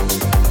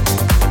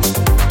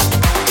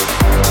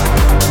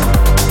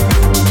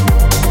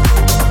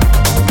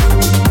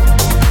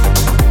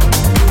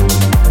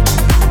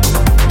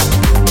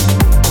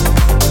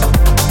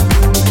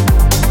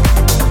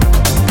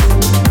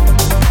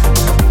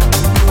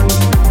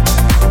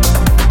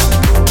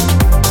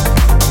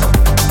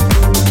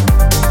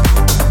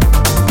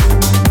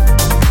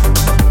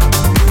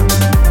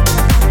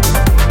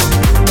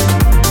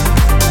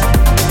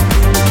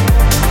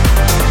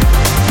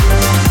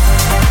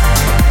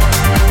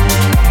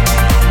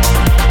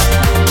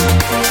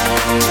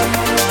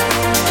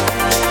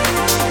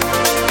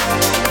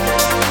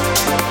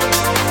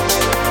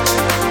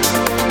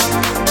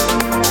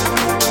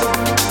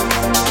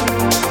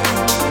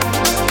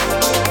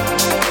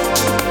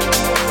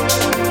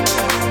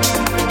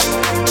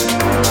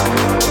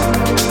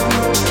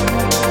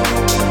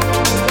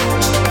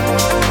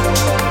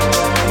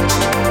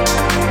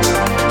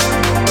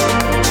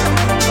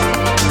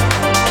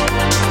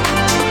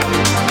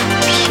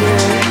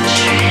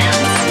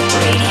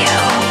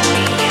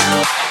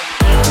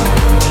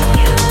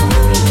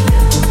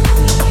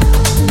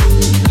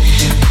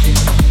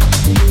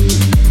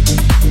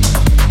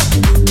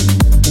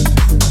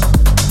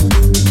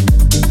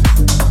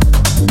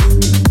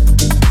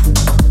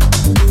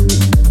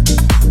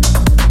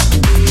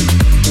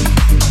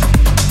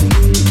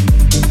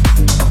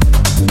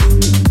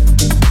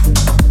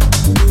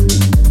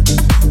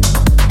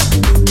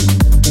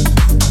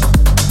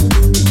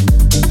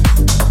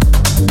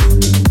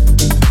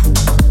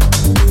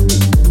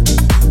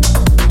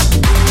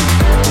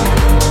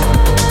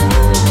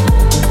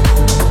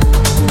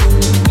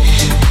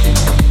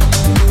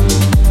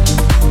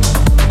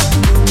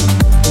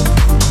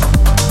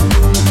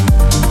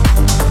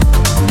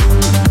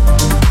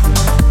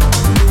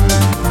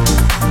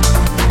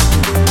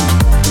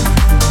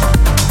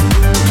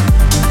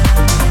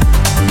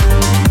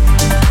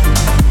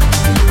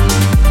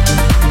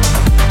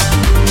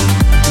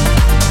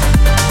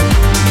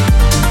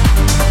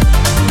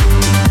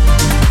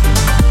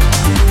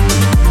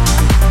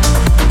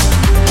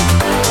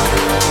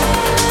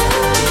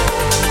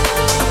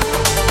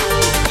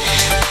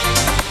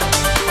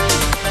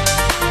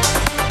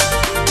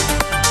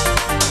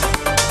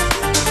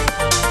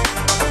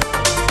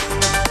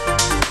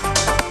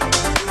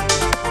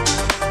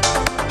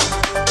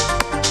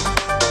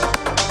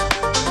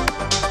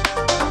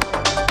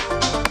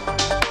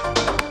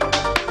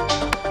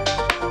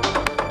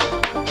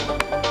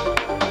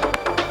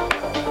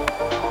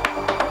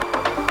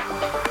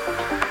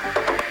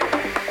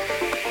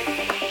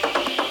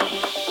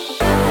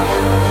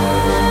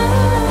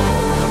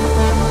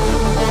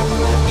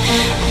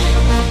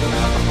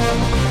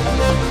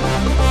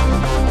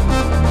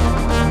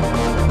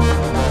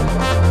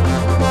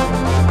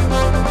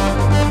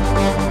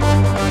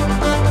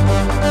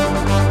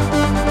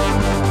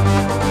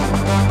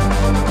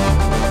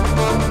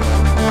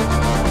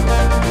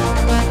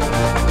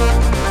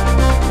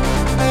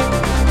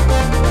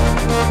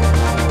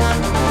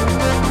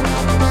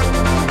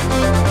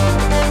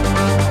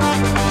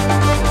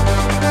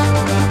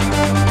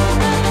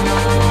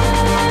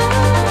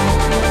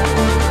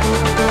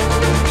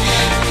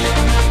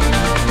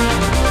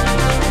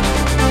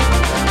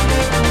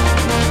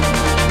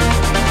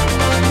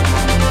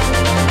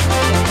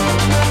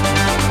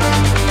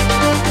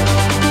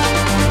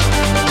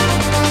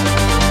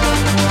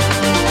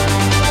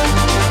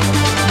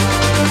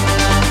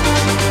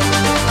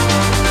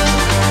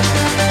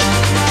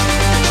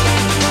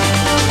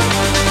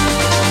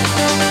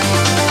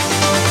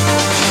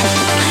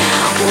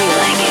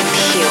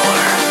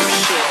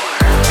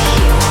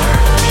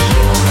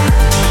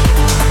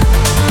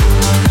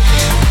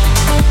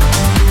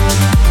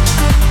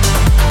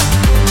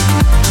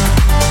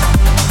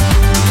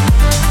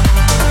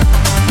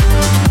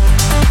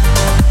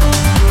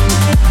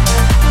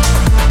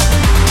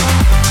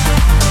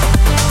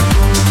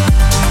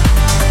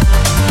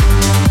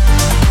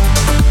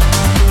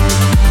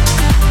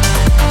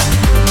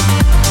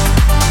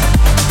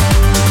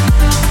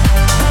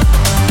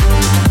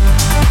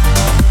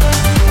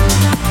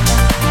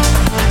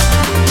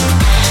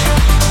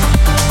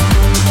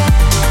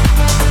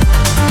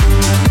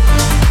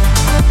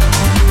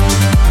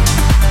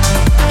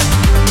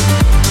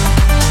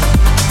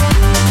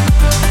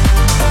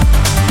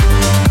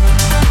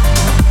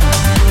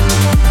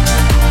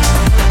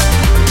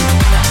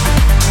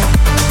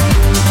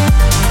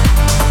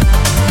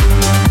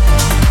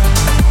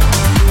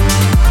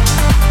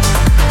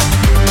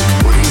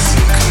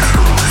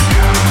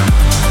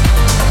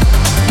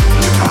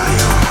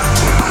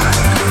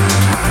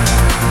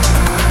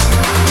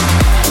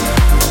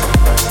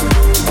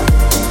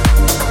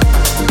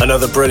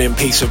 Another brilliant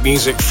piece of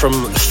music from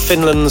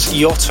Finland's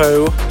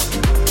Yotto.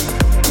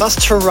 That's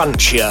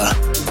Tarantia.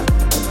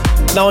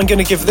 Now I'm going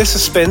to give this a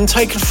spin,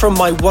 taken from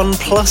my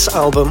OnePlus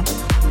album.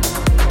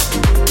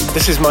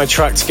 This is my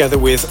track together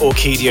with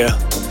Orchidia,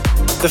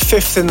 the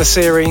 5th in the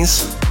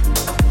series.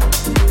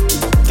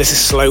 This is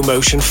Slow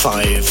Motion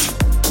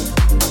 5.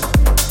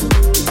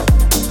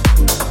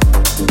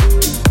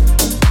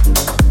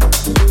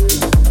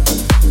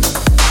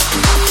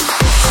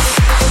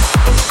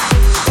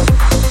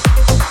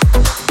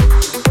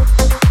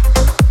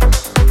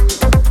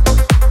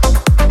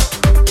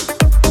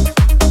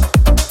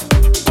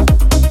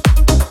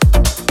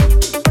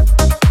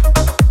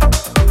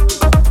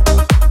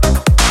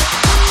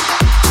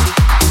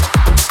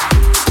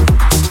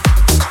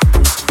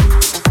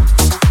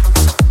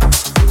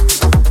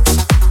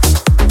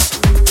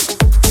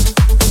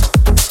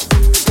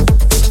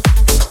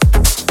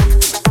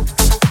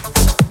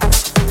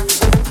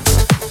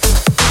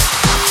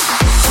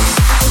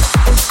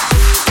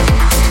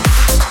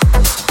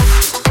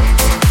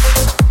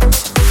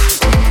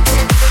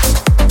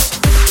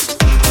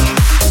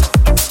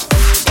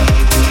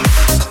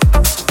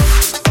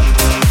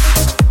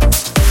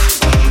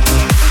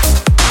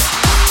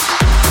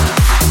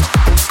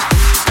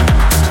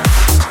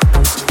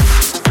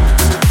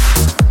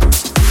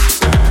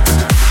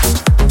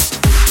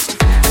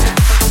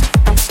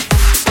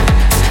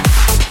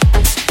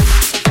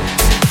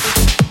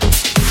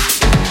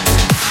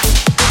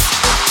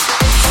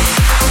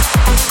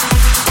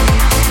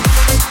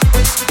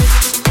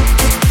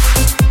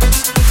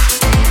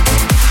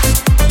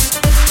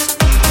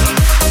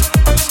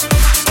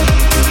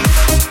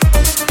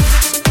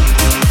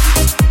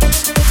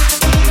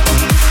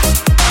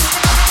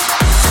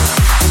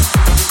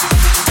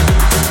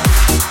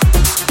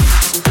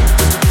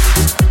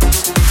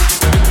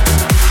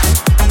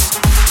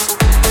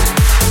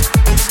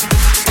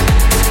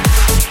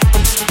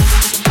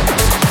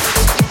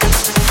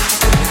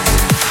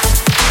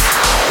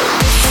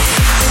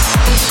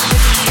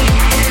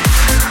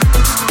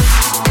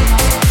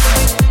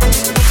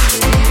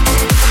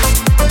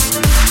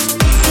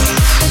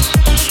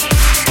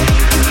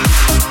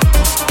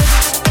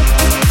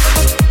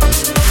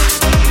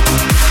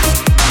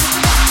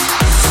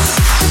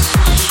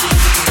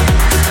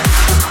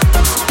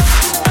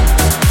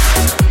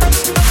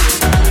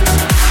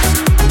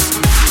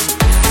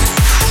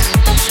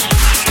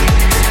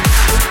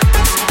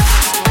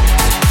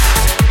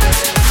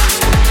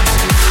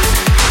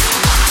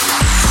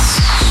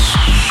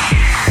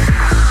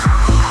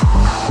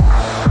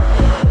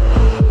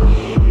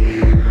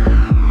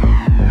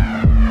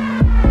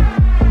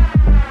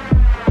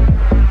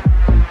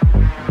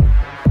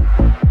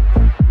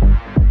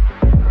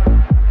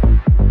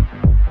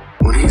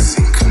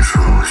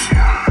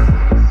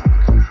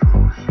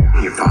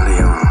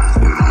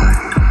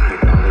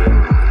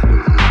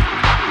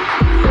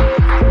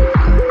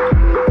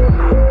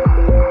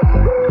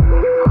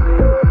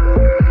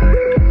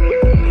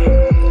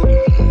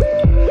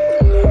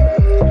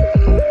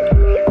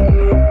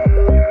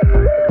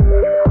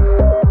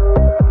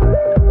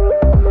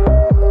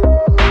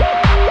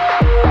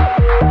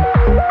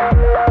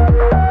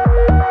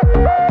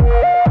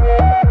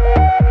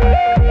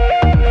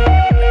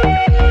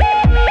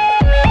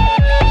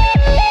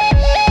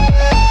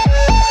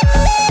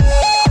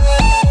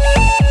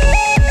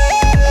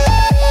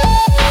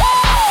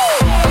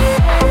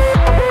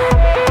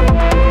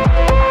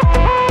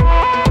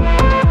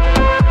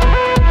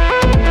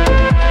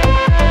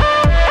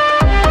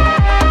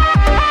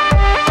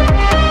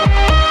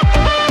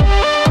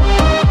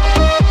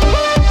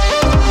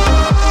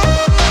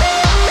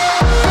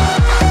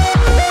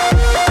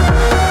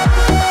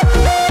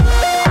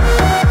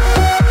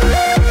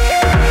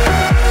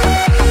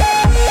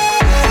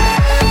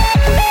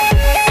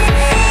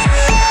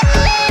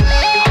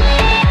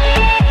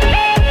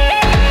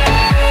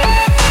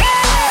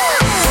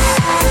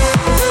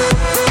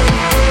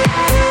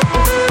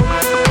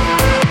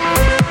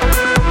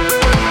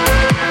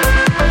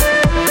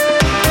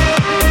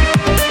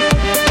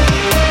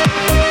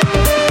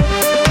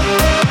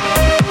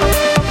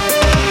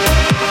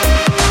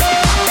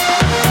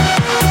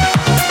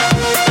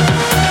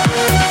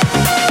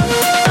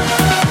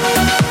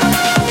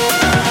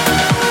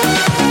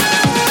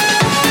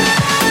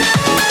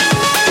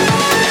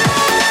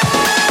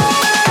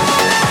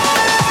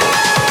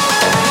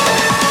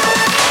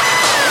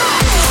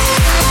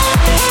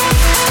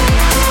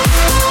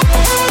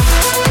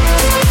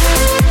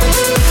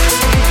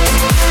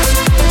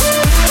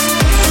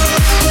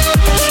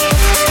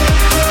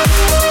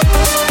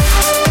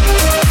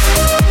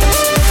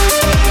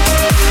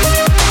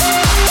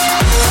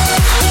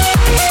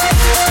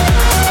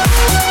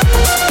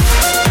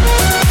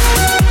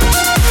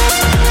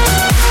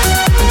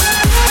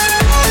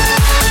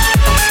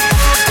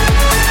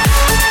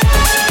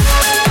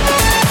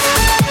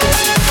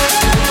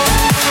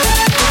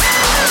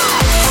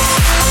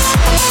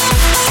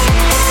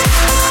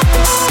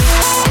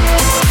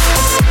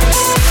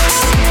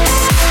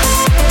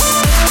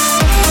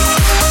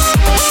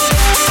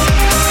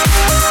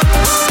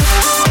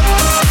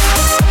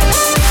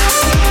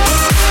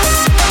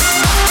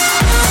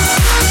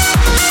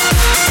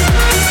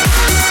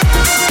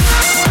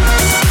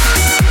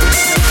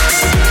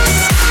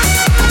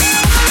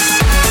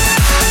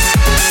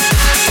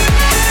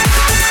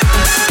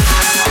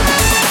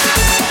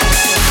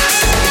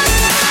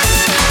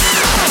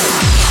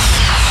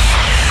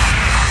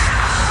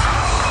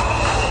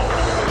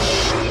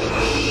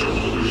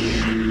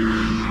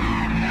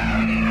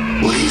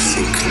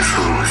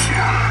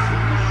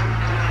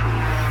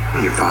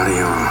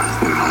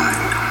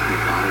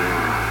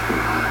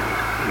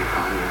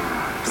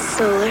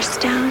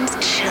 Solarstone's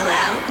chill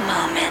out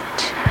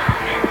moment.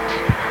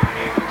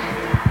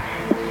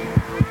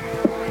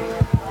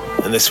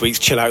 And this week's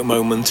chill out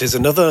moment is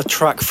another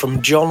track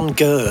from John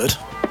Gurd,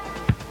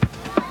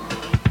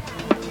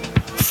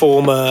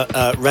 former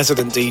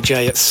resident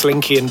DJ at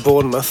Slinky in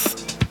Bournemouth.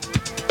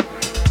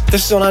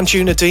 This is on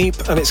Anjuna Deep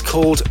and it's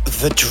called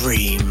The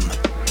Dream.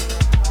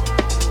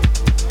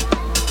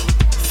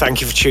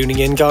 Thank you for tuning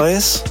in,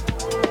 guys.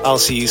 I'll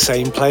see you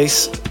same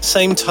place,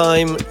 same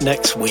time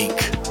next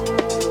week.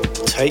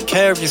 Take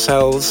care of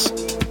yourselves.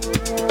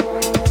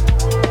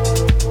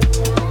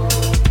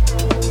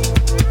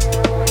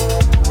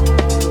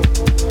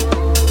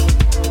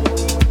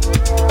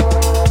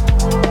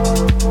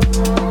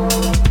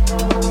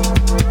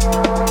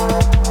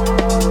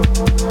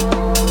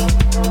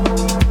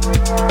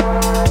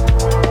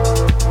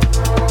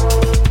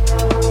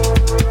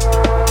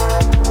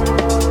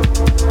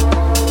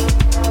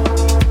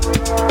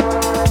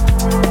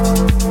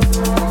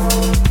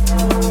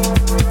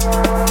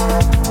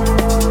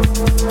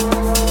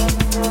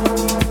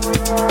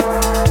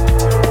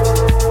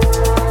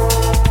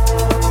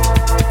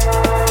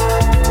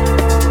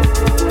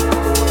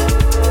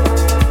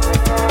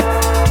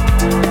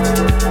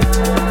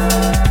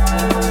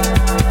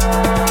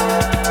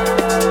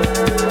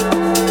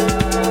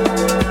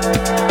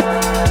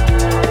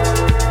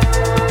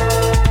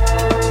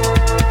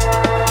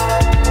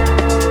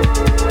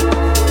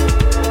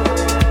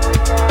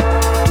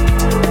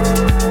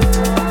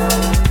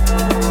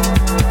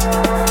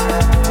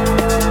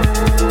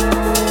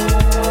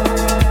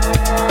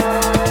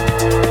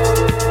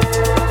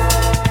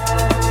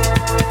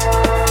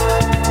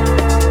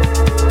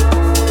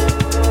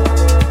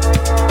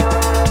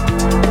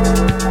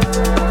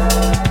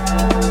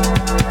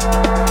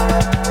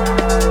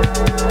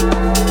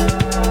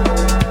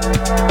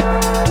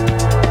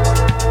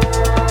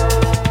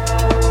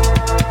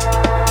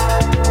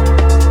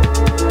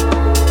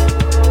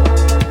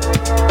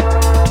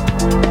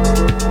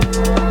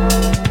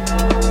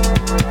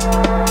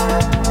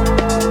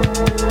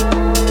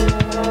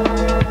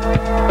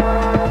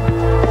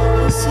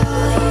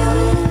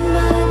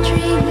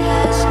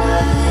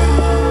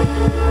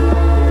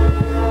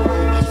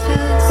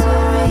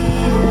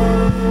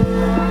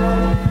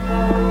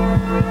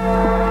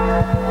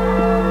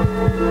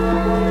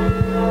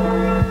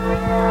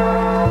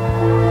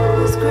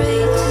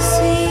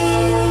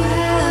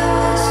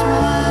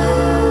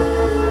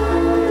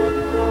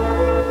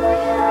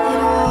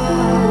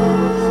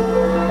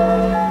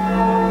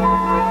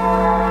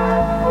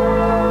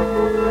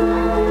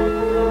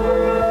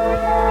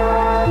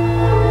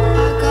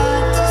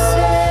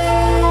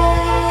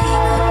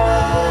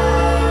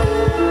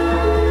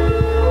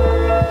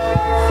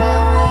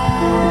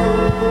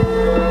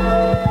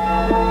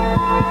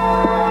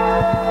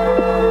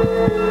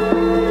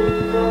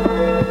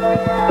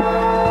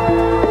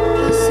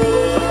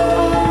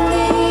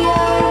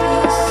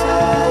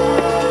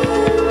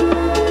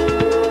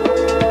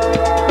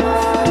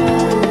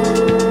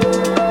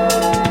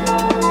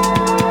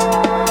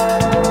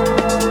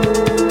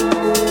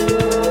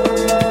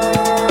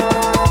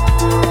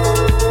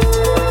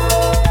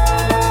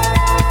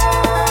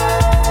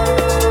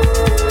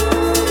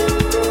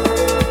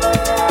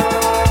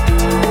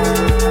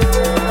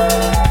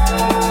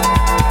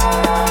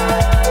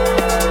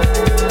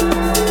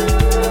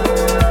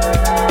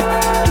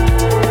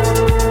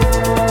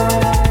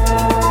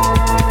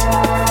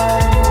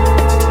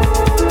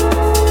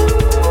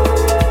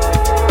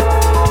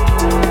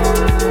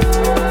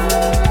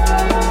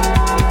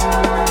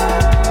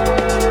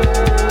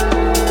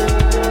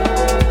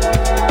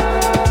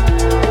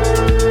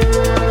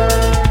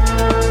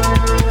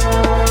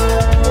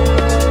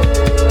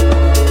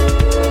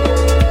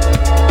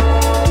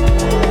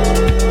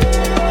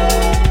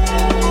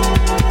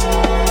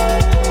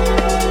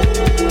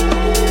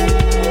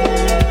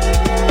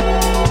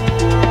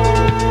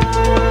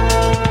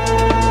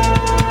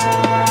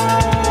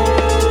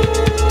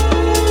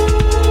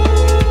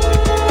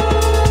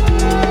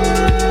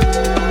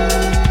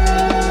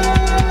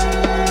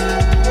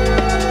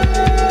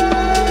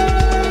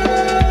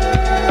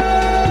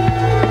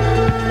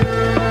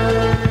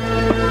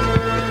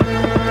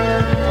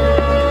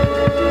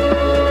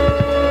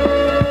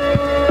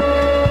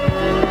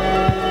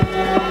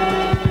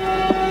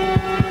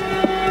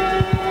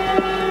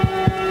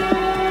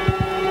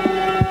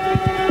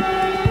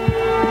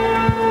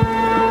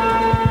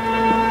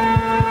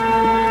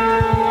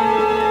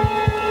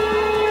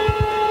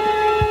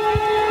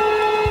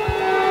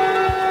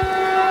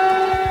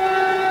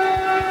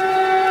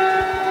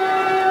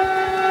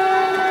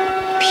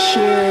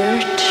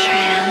 Pure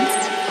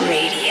Trance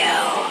Radio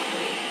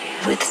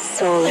with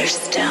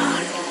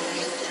Solarstone.